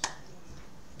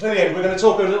in the end, we're going to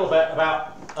talk a little bit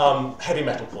about heavy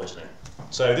metal poisoning.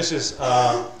 So this is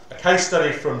a case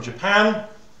study from Japan,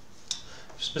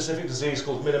 specific disease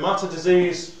called Minamata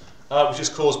disease, which is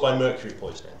caused by mercury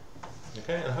poisoning.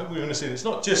 Okay, and I hope we're going to see that it's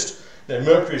not just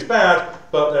mercury is bad,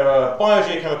 but there are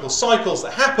biogeochemical cycles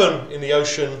that happen in the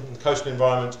ocean, in the coastal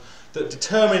environment, that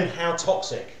determine how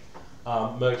toxic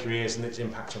mercury is and its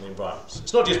impact on the environment. So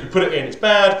it's not just we put it in, it's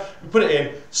bad, we put it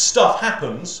in, stuff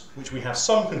happens, which we have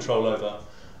some control over,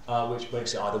 which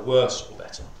makes it either worse or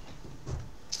better.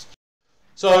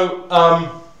 So,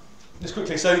 just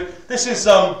quickly, so this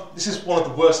is one of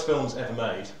the worst films ever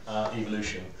made,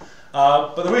 Evolution.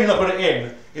 But the reason I put it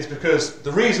in is because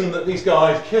the reason that these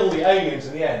guys kill the aliens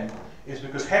in the end is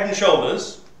because Head and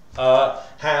Shoulders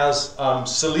has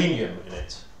selenium in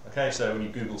it. Okay, so when you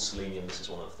Google selenium, this is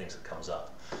one of the things that comes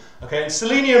up. Okay, and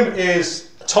selenium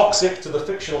is toxic to the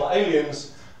fictional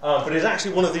aliens, but is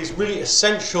actually one of these really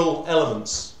essential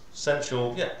elements,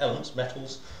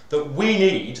 metals, that we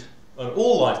need, and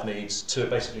all life needs, to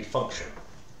basically function.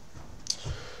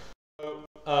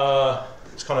 So,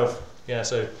 it's kind of,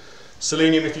 so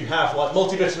selenium, if you have like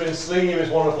multivitamins, selenium is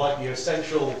one of like the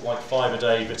essential like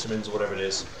 5-a-day vitamins or whatever it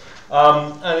is.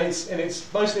 And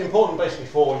it's mostly important basically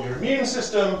for your immune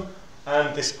system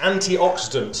and this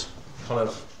antioxidant kind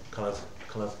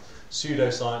of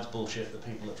pseudoscience bullshit that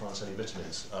people that try and sell you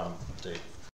vitamins do.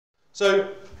 So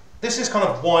this is kind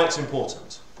of why it's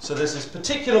important. So there's this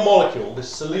particular molecule,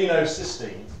 this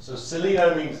selenocysteine. So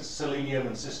seleno means selenium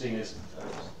and cysteine is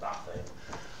that thing.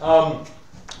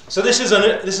 So this is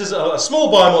a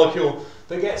small biomolecule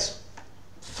that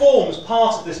forms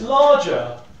part of this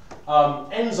larger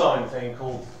enzyme thing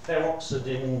called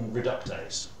peroxidine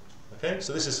reductase. Okay,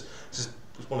 so this is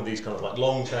one of these kind of like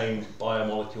long-chain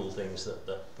biomolecule things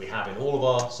that we have in all of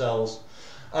our cells.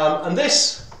 And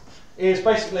this is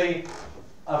basically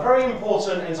a very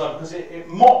important enzyme because it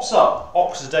mops up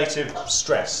oxidative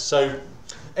stress. So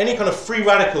any kind of free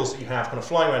radicals that you have kind of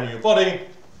flying around in your body,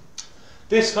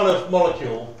 this kind of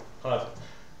molecule kind of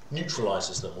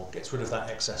neutralizes them or gets rid of that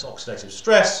excess oxidative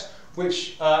stress,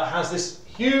 which has this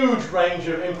huge range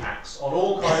of impacts on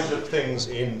all kinds of things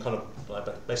in kind of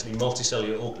like basically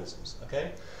multicellular organisms.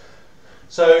 Okay,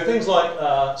 so things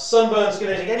like sunburn, skin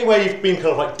aging, anywhere you've been kind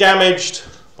of like damaged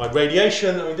by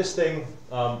radiation. I mean, this thing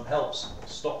helps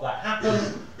stop that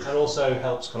happen, and also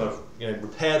helps kind of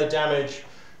repair the damage.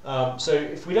 So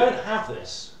if we don't have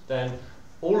this, then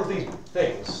all of these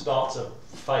things start to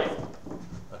fail.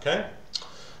 Okay.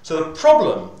 So the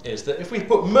problem is that if we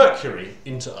put mercury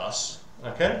into us,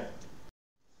 okay,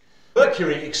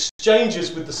 mercury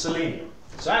exchanges with the selenium.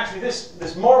 So actually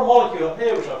this molecule up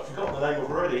here, which I've forgotten the name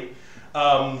of already,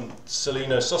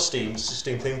 selenocysteine,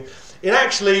 cysteine thing, it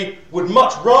actually would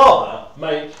much rather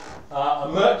make a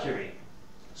mercury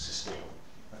cysteine.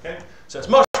 Okay? So it's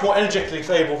much more energetically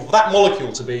favourable for that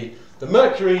molecule to be the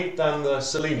mercury than the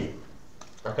selenium.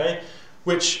 Okay?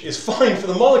 Which is fine for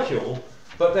the molecule,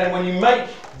 but then when you make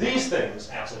these things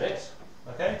out of it,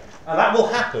 okay, and that will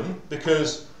happen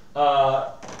because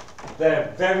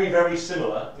they're very, very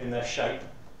similar in their shape.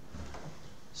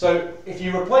 So if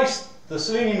you replace the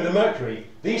selenium with the mercury,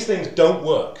 these things don't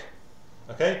work.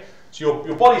 Okay? So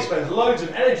your body spends loads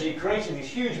of energy creating these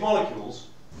huge molecules,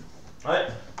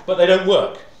 right? But they don't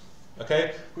work.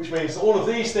 Okay? Which means all of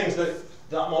these things that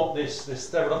this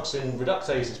peroxidine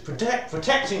reductase is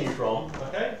protecting you from,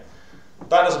 okay,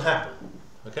 that doesn't happen.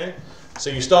 Okay? So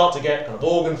you start to get kind of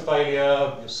organ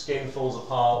failure, your skin falls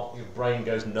apart, your brain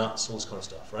goes nuts, all this kind of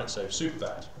stuff, right? So super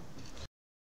bad.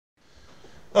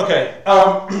 Okay,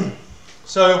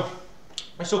 so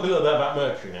let's talk a little bit about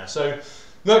mercury now. So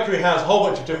mercury has a whole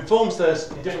bunch of different forms.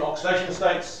 There's in different oxidation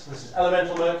states. This is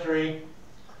elemental mercury,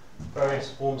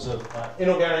 various forms of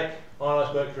inorganic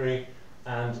ionized mercury,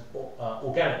 and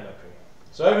organic mercury.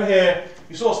 So over here,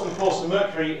 you saw some pour some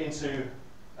mercury into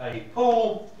a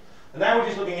pool, and now we're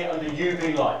just looking at it under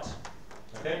UV light.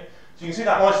 Okay, so you can see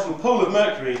that nice little pool of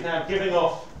mercury is now giving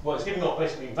off, well, it's giving off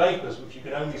basically vapours which you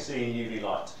can only see in UV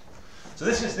light. So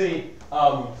this is the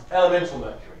elemental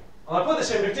mercury. And I put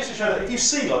this in just to show that if you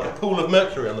see like a pool of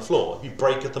mercury on the floor, if you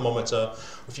break a thermometer,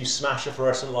 or if you smash a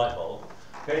fluorescent light bulb,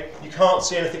 okay, you can't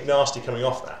see anything nasty coming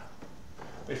off that.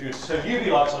 But if you turn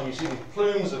UV lights on, you see these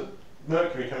plumes of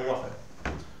mercury coming off it.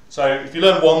 So if you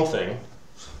learn one thing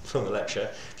from the lecture,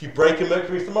 if you break a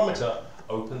mercury thermometer,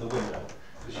 open the window,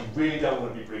 because you really don't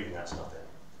want to be breathing that stuff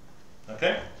in.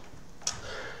 Okay?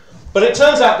 But it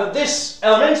turns out that this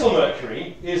elemental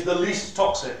mercury is the least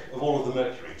toxic of all of the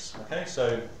mercuries. Okay?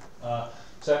 So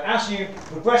as you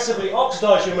progressively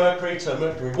oxidize your mercury to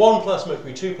mercury 1 plus,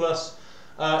 mercury 2 plus,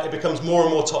 it becomes more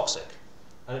and more toxic.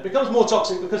 And it becomes more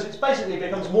toxic because it basically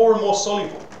becomes more and more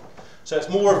soluble. So it's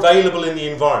more available in the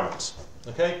environment.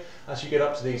 Okay? As you get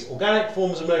up to these organic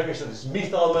forms of mercury, so this is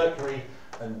methyl mercury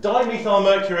and dimethyl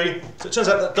mercury. So it turns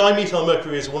out that dimethyl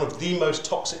mercury is one of the most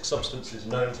toxic substances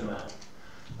known to man.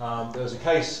 There was a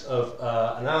case of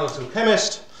an analytical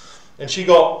chemist, and she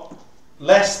got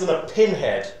less than a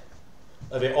pinhead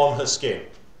of it on her skin.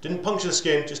 Didn't puncture the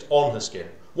skin, just on her skin.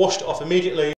 Washed it off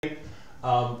immediately. 2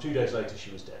 days later,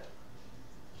 she was dead.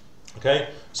 Okay,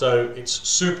 so it's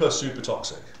super, super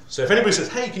toxic. So if anybody says,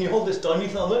 "Hey, can you hold this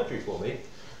dimethyl mercury for me?"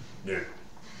 No.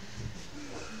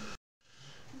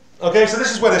 Okay, so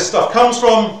this is where this stuff comes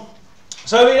from.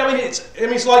 So I mean, it's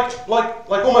like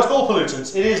almost all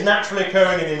pollutants. It is naturally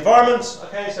occurring in the environment.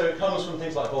 Okay, so it comes from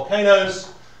things like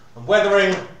volcanoes and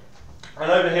weathering.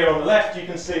 And over here on the left, you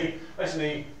can see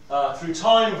basically through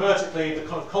time, vertically, the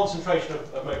kind of concentration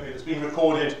of mercury that's been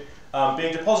recorded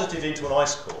being deposited into an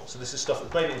ice core. So this is stuff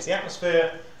that's made it into the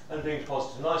atmosphere and being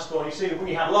deposited in an ice core. And you see that when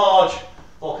you have large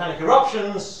volcanic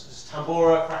eruptions, this is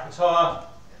Tambora, Krakatoa,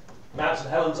 Mount St.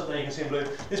 Helens up there, you can see in blue.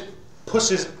 This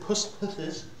puts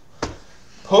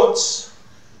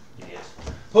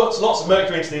lots of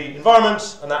mercury into the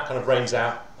environment, and that kind of rains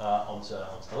out onto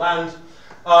the land.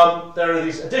 There are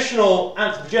these additional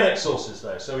anthropogenic sources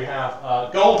though. So we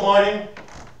have gold mining.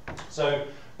 So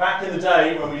back in the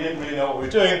day when we didn't really know what we were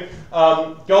doing,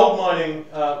 gold mining,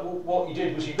 what you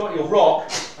did was you got your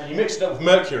rock and you mixed it up with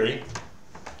mercury,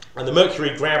 and the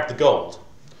mercury grabbed the gold,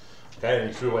 okay, and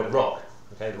you threw away the rock.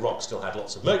 Okay, the rock still had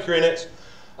lots of mercury in it,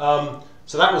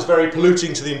 so that was very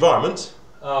polluting to the environment.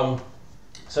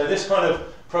 So this kind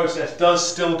of process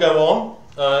does still go on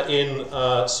in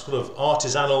sort of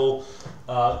artisanal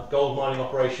gold mining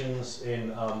operations in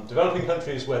developing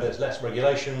countries where there's less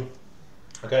regulation.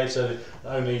 Okay, so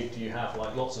not only do you have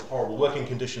like lots of horrible working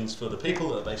conditions for the people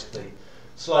that are basically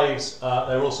slaves,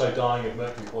 they're also dying of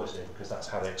mercury poisoning because that's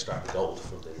how they extract the gold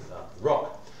from the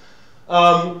rock.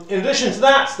 In addition to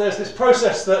that, there's this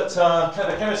process that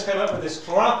clever chemists came up with, this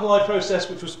chloralkali process,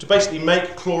 which was to basically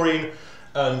make chlorine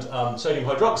and sodium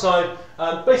hydroxide.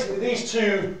 Basically, these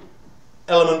two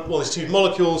these two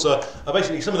molecules are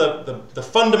basically some of the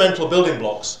fundamental building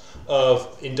blocks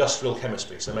of industrial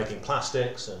chemistry, so making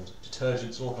plastics and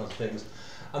detergents and all kinds of things.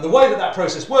 And the way that that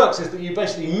process works is that you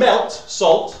basically melt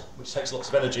salt, which takes lots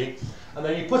of energy, and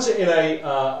then you put it in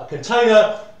a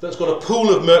container that's got a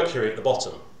pool of mercury at the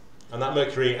bottom. And that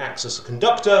mercury acts as a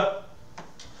conductor,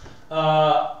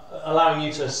 allowing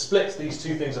you to split these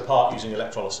two things apart using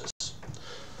electrolysis.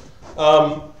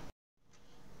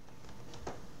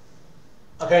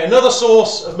 Okay, another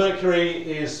source of mercury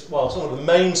is, well, some of the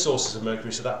main sources of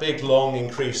mercury, so that big, long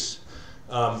increase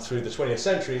through the 20th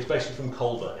century is basically from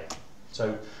coal burning.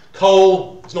 So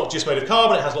coal is not just made of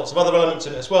carbon, it has lots of other elements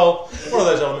in it as well. One of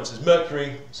those elements is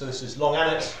mercury, so this is long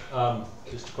aneth,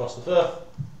 just across the Firth,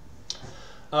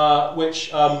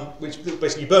 which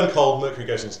basically you burn coal, mercury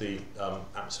goes into the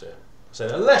atmosphere. So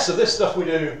the less of this stuff we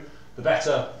do, the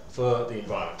better for the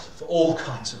environment, for all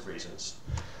kinds of reasons.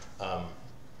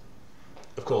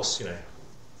 Of course, you know,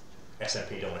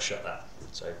 SNP don't want to shut that,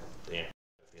 so yeah,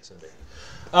 the SNP.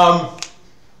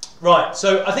 Right,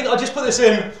 so I think I'll just put this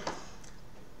in.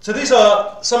 So these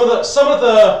are some of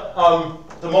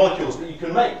the molecules that you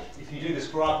can make if you do this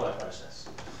chloralkali process.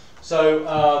 So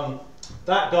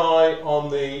that guy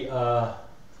on the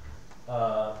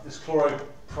this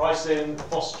chloroprysin,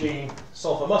 phosgene,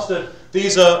 sulfur mustard,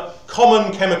 these are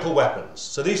common chemical weapons.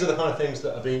 So these are the kind of things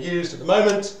that are being used at the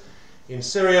moment in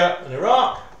Syria and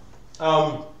Iraq,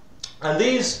 and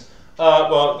these,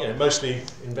 well, you know, mostly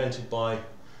invented by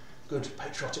good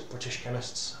patriotic British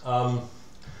chemists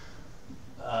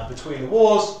between the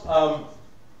wars,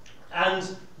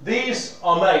 and these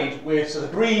are made with, so the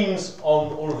greens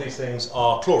on all of these things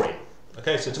are chlorine.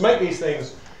 Okay, so to make these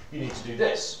things, you need to do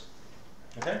this.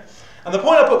 Okay, and the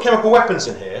point I put chemical weapons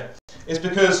in here is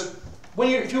because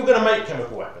if you were going to make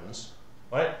chemical weapons,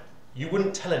 right, you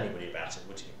wouldn't tell anybody about it,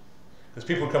 would you? Because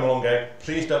people would come along and go,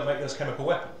 please don't make those chemical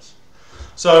weapons.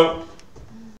 So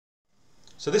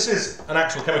this is an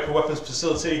actual chemical weapons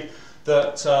facility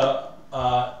that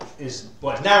is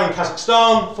now in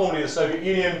Kazakhstan, formerly the Soviet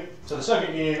Union. So the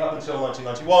Soviet Union, up until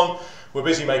 1991, were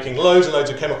busy making loads and loads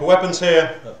of chemical weapons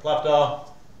here at Plavdar.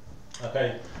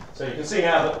 Okay, so you can see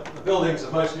now that the buildings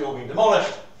have mostly all been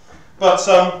demolished, but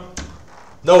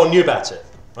no one knew about it,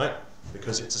 right?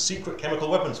 Because it's a secret chemical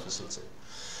weapons facility.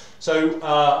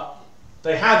 So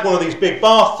they had one of these big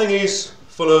bath thingies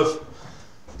full of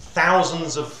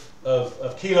thousands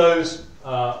of kilos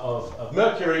of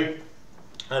mercury.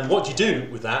 And what do you do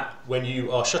with that when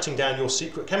you are shutting down your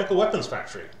secret chemical weapons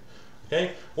factory?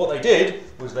 Okay, what they did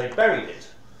was they buried it.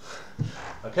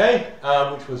 Okay,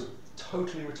 which was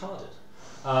totally retarded.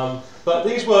 But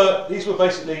these were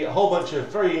basically a whole bunch of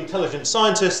very intelligent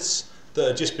scientists that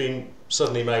had just been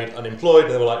suddenly made unemployed,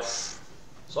 and they were like,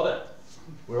 sod it,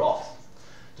 we're off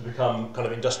to become kind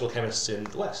of industrial chemists in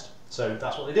the West. So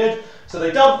that's what they did. So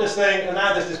they dumped this thing, and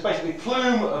now there's this basically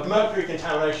plume of mercury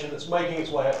contamination that's making its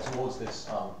way up towards this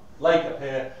lake up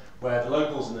here, where the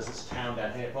locals, and there's this town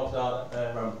down here, Plavdar,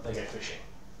 they go fishing.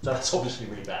 So that's obviously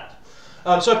really bad.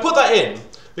 So I put that in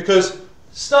because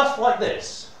stuff like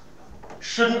this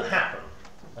shouldn't happen.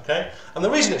 Okay? And the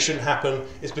reason it shouldn't happen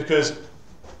is because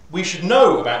we should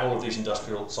know about all of these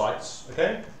industrial sites,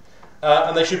 okay?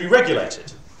 And they should be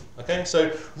regulated. Okay?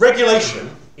 So regulation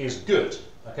is good.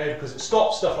 Okay, because it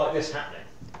stops stuff like this happening.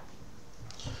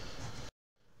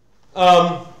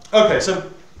 Okay,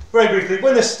 so very briefly,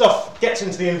 when this stuff gets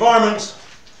into the environment,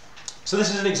 so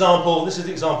this is an example. This is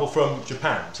the example from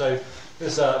Japan. So they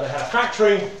had a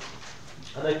factory,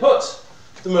 and they put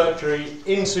the mercury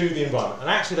into the environment, and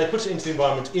actually they put it into the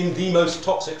environment in the most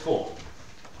toxic form,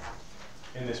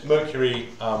 in this mercury,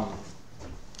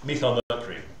 methyl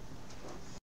mercury.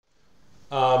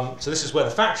 So this is where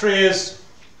the factory is.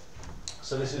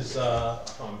 So this is, I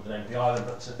can't remember the name of the island,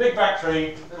 but it's a big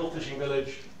factory, little fishing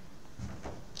village.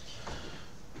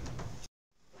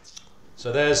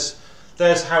 So there's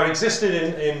there's how it existed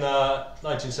in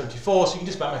 1974, so you can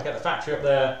just about make out the factory up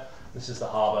there. This is the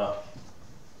harbour.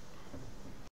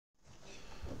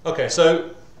 Okay,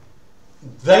 so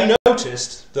they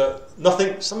noticed that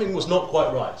something was not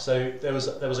quite right. So there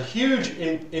was a huge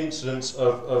incidence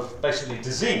of basically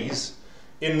disease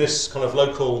in this kind of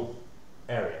local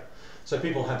area. So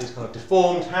people had these kind of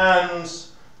deformed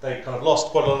hands. They kind of lost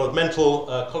quite a lot of mental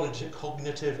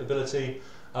cognitive ability.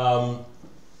 Lots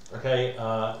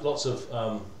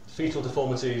of fetal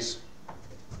deformities.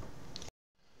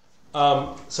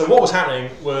 So what was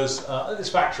happening was at this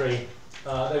factory,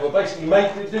 they were basically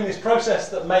doing this process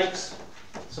that makes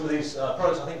some of these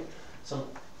products, I think some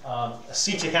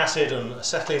acetic acid and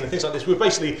acetylene and things like this, were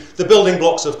basically the building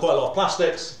blocks of quite a lot of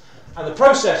plastics. And the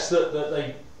process that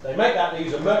they make that, they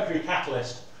use a mercury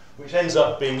catalyst, which ends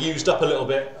up being used up a little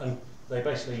bit, and they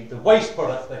basically, the waste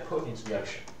product they put into the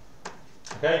ocean.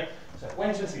 Okay, so it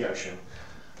went into the ocean.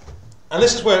 And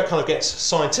this is where it kind of gets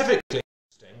scientifically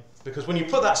interesting, because when you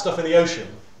put that stuff in the ocean,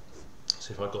 let's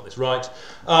see if I've got this right.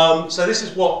 So this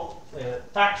is what the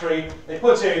factory, they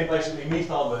put in basically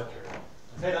methyl mercury.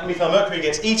 Okay, that methyl mercury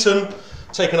gets eaten,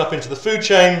 taken up into the food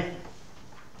chain,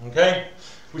 okay,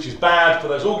 which is bad for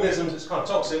those organisms. It's kind of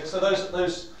toxic. So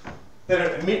those they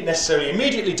don't necessarily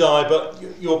immediately die, but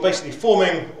you're basically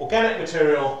forming organic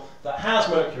material that has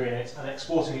mercury in it and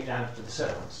exporting it down to the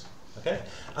sediments. Okay,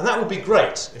 and that would be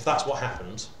great if that's what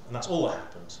happened, and that's all that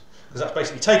happened, because that's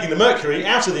basically taking the mercury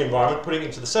out of the environment, putting it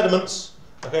into the sediments.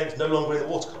 Okay, it's no longer in the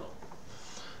water column.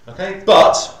 Okay,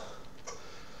 but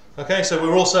okay, so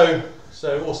we're also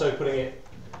putting it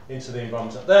into the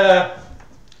environment up there,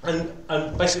 and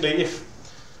basically if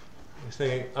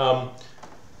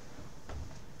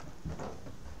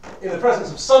in the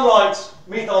presence of sunlight,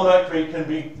 methyl mercury can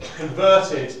be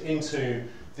converted into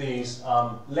these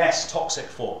less toxic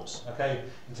forms. Okay,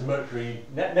 into mercury,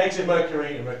 native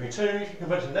mercury and mercury 2. If you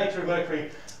convert it to native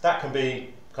mercury, that can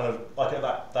be kind of like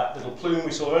that little plume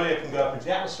we saw earlier, can go up into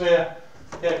the atmosphere.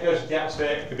 Yeah, it goes into the atmosphere,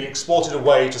 it can be exported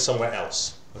away to somewhere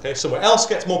else. Okay, somewhere else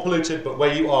gets more polluted, but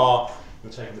where you are,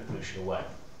 you're taking the pollution away.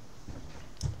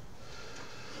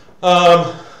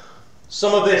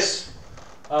 Some of this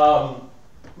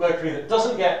mercury that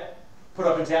doesn't get put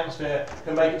up into the atmosphere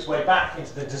can make its way back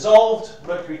into the dissolved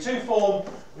mercury 2 form,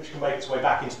 which can make its way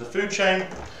back into the food chain.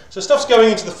 So stuff's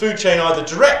going into the food chain either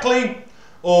directly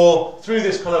or through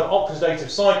this kind of oxidative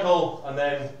cycle and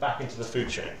then back into the food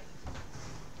chain.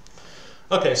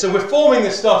 Okay, so we're forming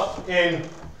this stuff in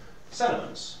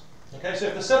sediments. Okay, so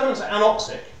if the sediments are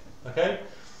anoxic, okay,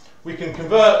 we can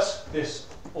convert this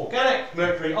organic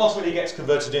mercury, ultimately gets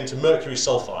converted into mercury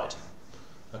sulfide.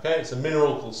 Okay, it's a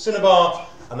mineral called cinnabar,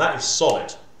 and that is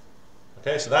solid.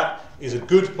 Okay, so that is a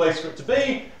good place for it to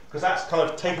be, because that's kind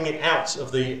of taking it out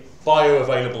of the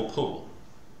bioavailable pool.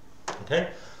 Okay,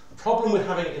 the problem with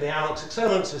having it in the anoxic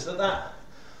sediments is that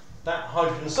that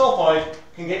hydrogen sulfide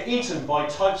can get eaten by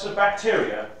types of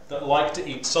bacteria that like to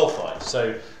eat sulfide.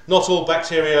 So not all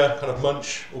bacteria kind of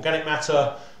munch organic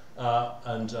matter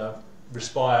and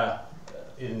respire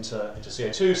into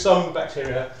CO2. Some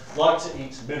bacteria like to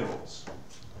eat minerals.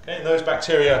 Okay, and those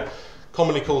bacteria,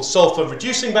 commonly called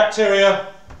sulfur-reducing bacteria,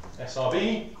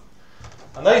 SRB,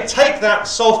 and they take that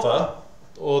sulfur,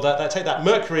 or they take that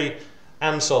mercury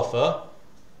and sulfur,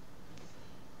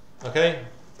 okay,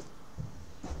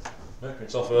 mercury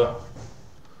and sulfur,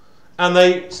 and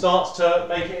they start to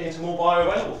make it into more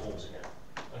bioavailable forms again.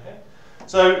 Okay?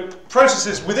 So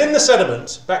processes within the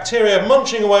sediment, bacteria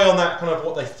munching away on that kind of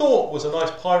what they thought was a nice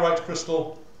pyrite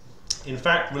crystal, in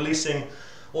fact releasing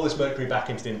all this mercury back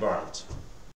into the environment.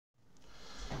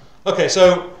 Okay,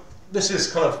 so this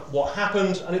is kind of what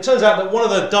happened, and it turns out that one of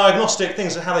the diagnostic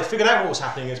things of how they figured out what was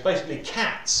happening is basically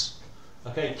cats.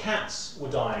 Okay, cats were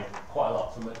dying quite a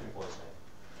lot from mercury poisoning.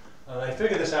 And they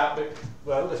figured this out, but,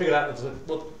 well, they figured out that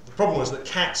the problem was that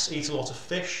cats eat a lot of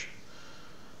fish,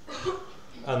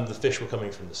 and the fish were coming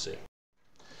from the sea.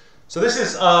 So this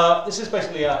is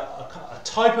basically a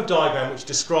type of diagram which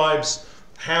describes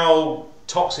how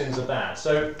toxins are bad.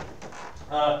 So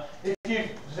if you,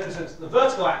 for instance, the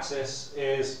vertical axis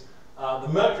is the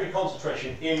mercury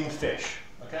concentration in fish.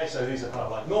 Okay, so these are kind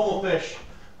of like normal fish,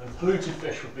 and polluted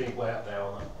fish would be way up there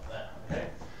on that. Up there. Okay,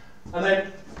 and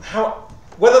then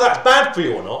whether that's bad for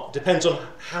you or not depends on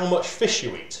how much fish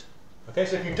you eat. Okay,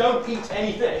 so if you don't eat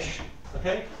any fish,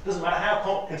 okay, doesn't matter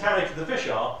how contaminated the fish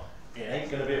are, it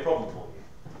ain't going to be a problem for you.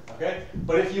 Okay,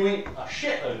 but if you eat a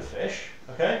shitload of fish,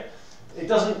 okay,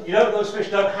 those fish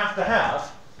don't have to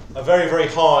have a very, very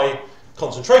high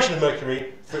concentration of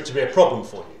mercury for it to be a problem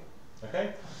for you.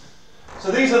 Okay, So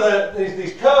these are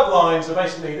these curved lines are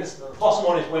basically this. The bottom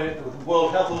one is when the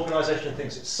World Health Organization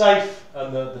thinks it's safe,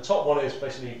 and the top one is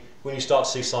basically when you start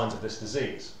to see signs of this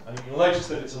disease. And you'll notice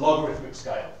that it's a logarithmic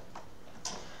scale.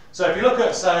 So if you look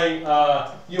at, say,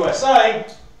 USA,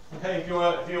 okay, if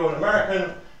you're an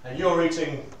American and you're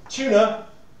eating tuna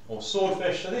or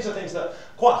swordfish, so these are things that are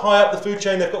quite high up the food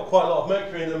chain, they've got quite a lot of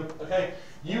mercury in them, okay,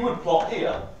 you would plot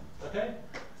here, okay,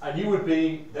 and you would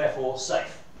be, therefore,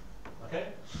 safe, okay.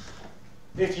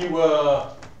 If you were,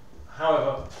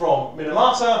 however, from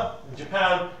Minamata in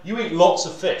Japan, you eat lots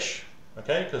of fish,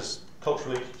 okay, because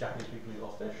culturally Japanese people eat a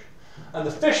lot of fish. And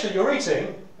the fish that you're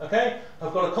eating, okay,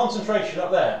 have got a concentration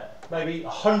up there, maybe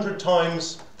 100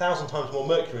 times, 1,000 times more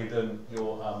mercury than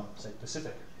your, say,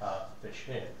 Pacific fish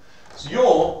here. So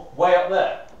you're way up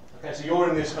there, okay, so you're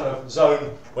in this kind of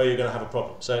zone where you're going to have a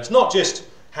problem. So it's not just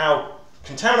how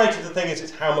contaminated the thing is,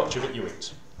 it's how much of it you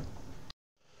eat.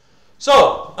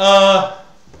 So,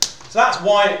 that's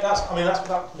why, that's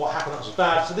what happened, that was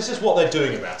bad. So this is what they're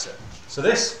doing about it. So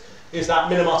this is that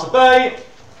Minamata Bay.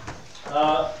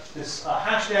 This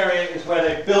hashed area is where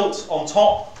they built on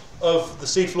top of the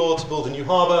seafloor to build a new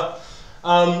harbour.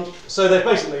 So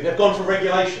they've gone for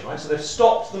regulation, right? So they've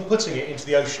stopped them putting it into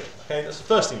the ocean. Okay, that's the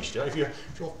first thing you should do. If you're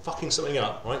fucking something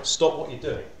up, right, stop what you're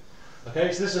doing.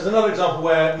 Okay, so this is another example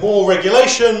where more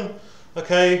regulation,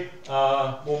 okay,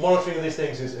 more monitoring of these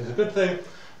things is a good thing.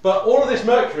 But all of this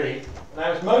mercury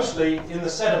now is mostly in the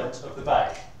sediment of the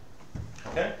bay.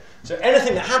 Okay, so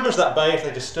anything that happens to that bay, if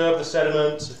they disturb the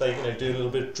sediments, if they do a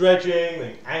little bit of dredging,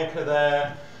 they anchor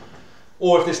there,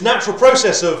 or if this natural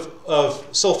process of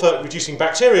sulfur reducing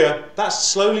bacteria, that's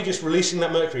slowly just releasing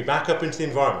that mercury back up into the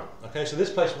environment. Okay, so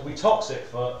this place will be toxic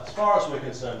for, as far as we're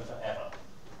concerned, forever.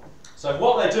 So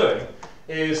what they're doing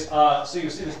is, so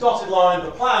you see this dotted line, the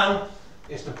plan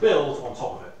is to build on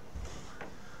top of it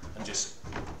and just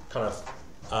kind of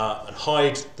and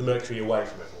hide the mercury away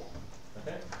from it all.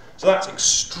 Okay, so that's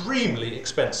extremely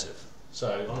expensive.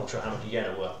 So I'm not sure how much yen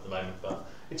are worth at the moment, but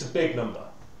it's a big number.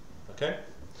 Okay.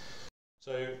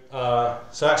 So,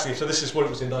 so this is what it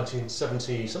was in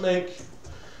 1970 something.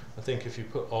 I think if you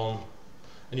put on,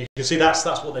 and you can see that's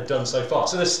what they've done so far.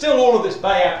 So there's still all of this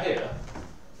bay out here,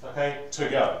 okay, to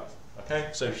go. Okay,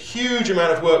 so huge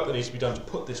amount of work that needs to be done to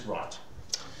put this right.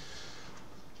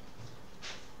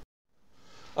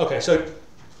 Okay, so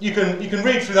you can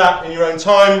read through that in your own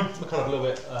time. We're kind of a little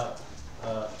bit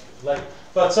late,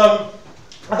 but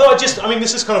I thought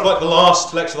this is kind of like the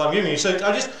last lecture that I'm giving you. So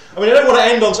I don't want to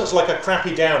end on such like a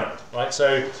crappy downer, right?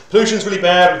 So pollution's really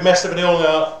bad, we've messed everything all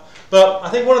up. But I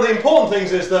think one of the important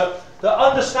things is that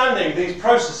understanding these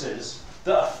processes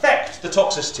that affect the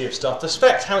toxicity of stuff, that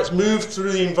affect how it's moved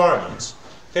through the environment.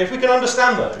 Okay, if we can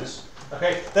understand those,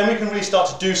 okay, then we can really start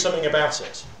to do something about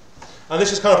it. And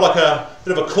this is kind of like a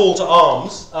bit of a call to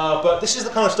arms, but this is the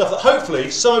kind of stuff that hopefully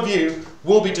some of you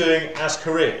will be doing as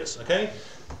careers. Okay,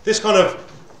 this kind of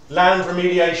land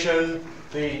remediation,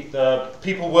 the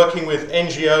people working with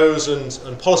NGOs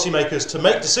and policymakers to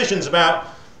make decisions about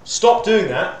stop doing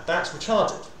that, that's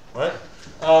retarded, right?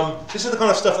 This is the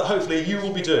kind of stuff that hopefully you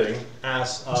will be doing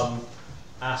as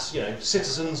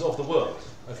citizens of the world.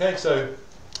 Okay, so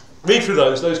read through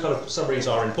those kind of summaries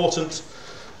are important.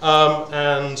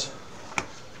 And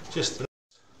just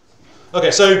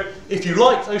okay, so if you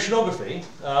liked oceanography,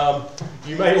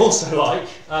 you may also like,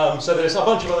 so there's a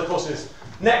bunch of other courses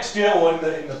next year or in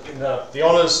the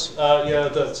honours year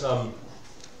that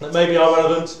maybe are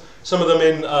relevant. Some of them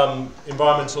in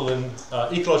environmental and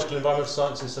ecological environmental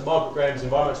sciences. So Margaret Graham's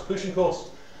environmental pollution course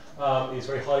is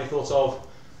very highly thought of.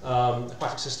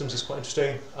 Aquatic systems is quite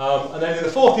interesting. And then in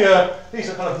the fourth year, these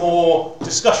are kind of more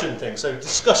discussion things. So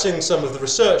discussing some of the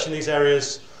research in these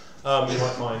areas you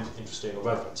might find interesting or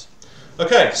relevant.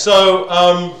 Okay,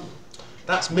 so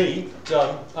that's me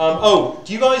done. Oh,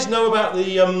 do you guys know about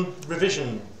the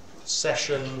revision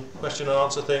session question and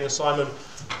answer thing? Has Simon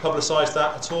publicised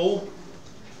that at all?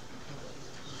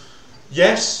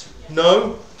 Yes?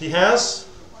 No? He has?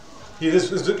 He's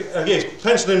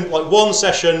penciled in like one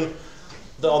session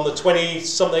on the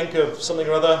 20-something of something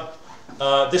or other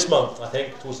this month, I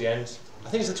think, towards the end. I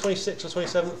think it's the 26th or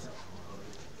 27th.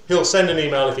 He'll send an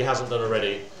email if he hasn't done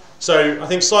already. So I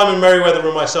think Simon Merriweather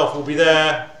and myself will be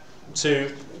there to...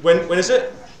 When is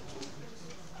it?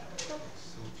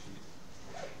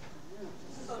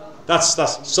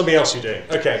 That's something else you're doing.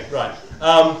 Okay, right.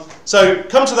 So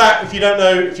come to that if you don't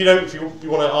know, if you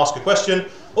want to ask a question.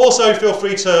 Also, feel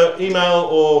free to email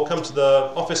or come to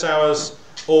the office hours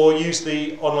or use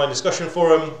the online discussion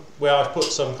forum where I've put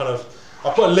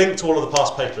I've put a link to all of the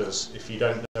past papers if you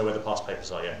don't know where the past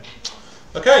papers are yet.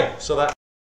 Okay, so that.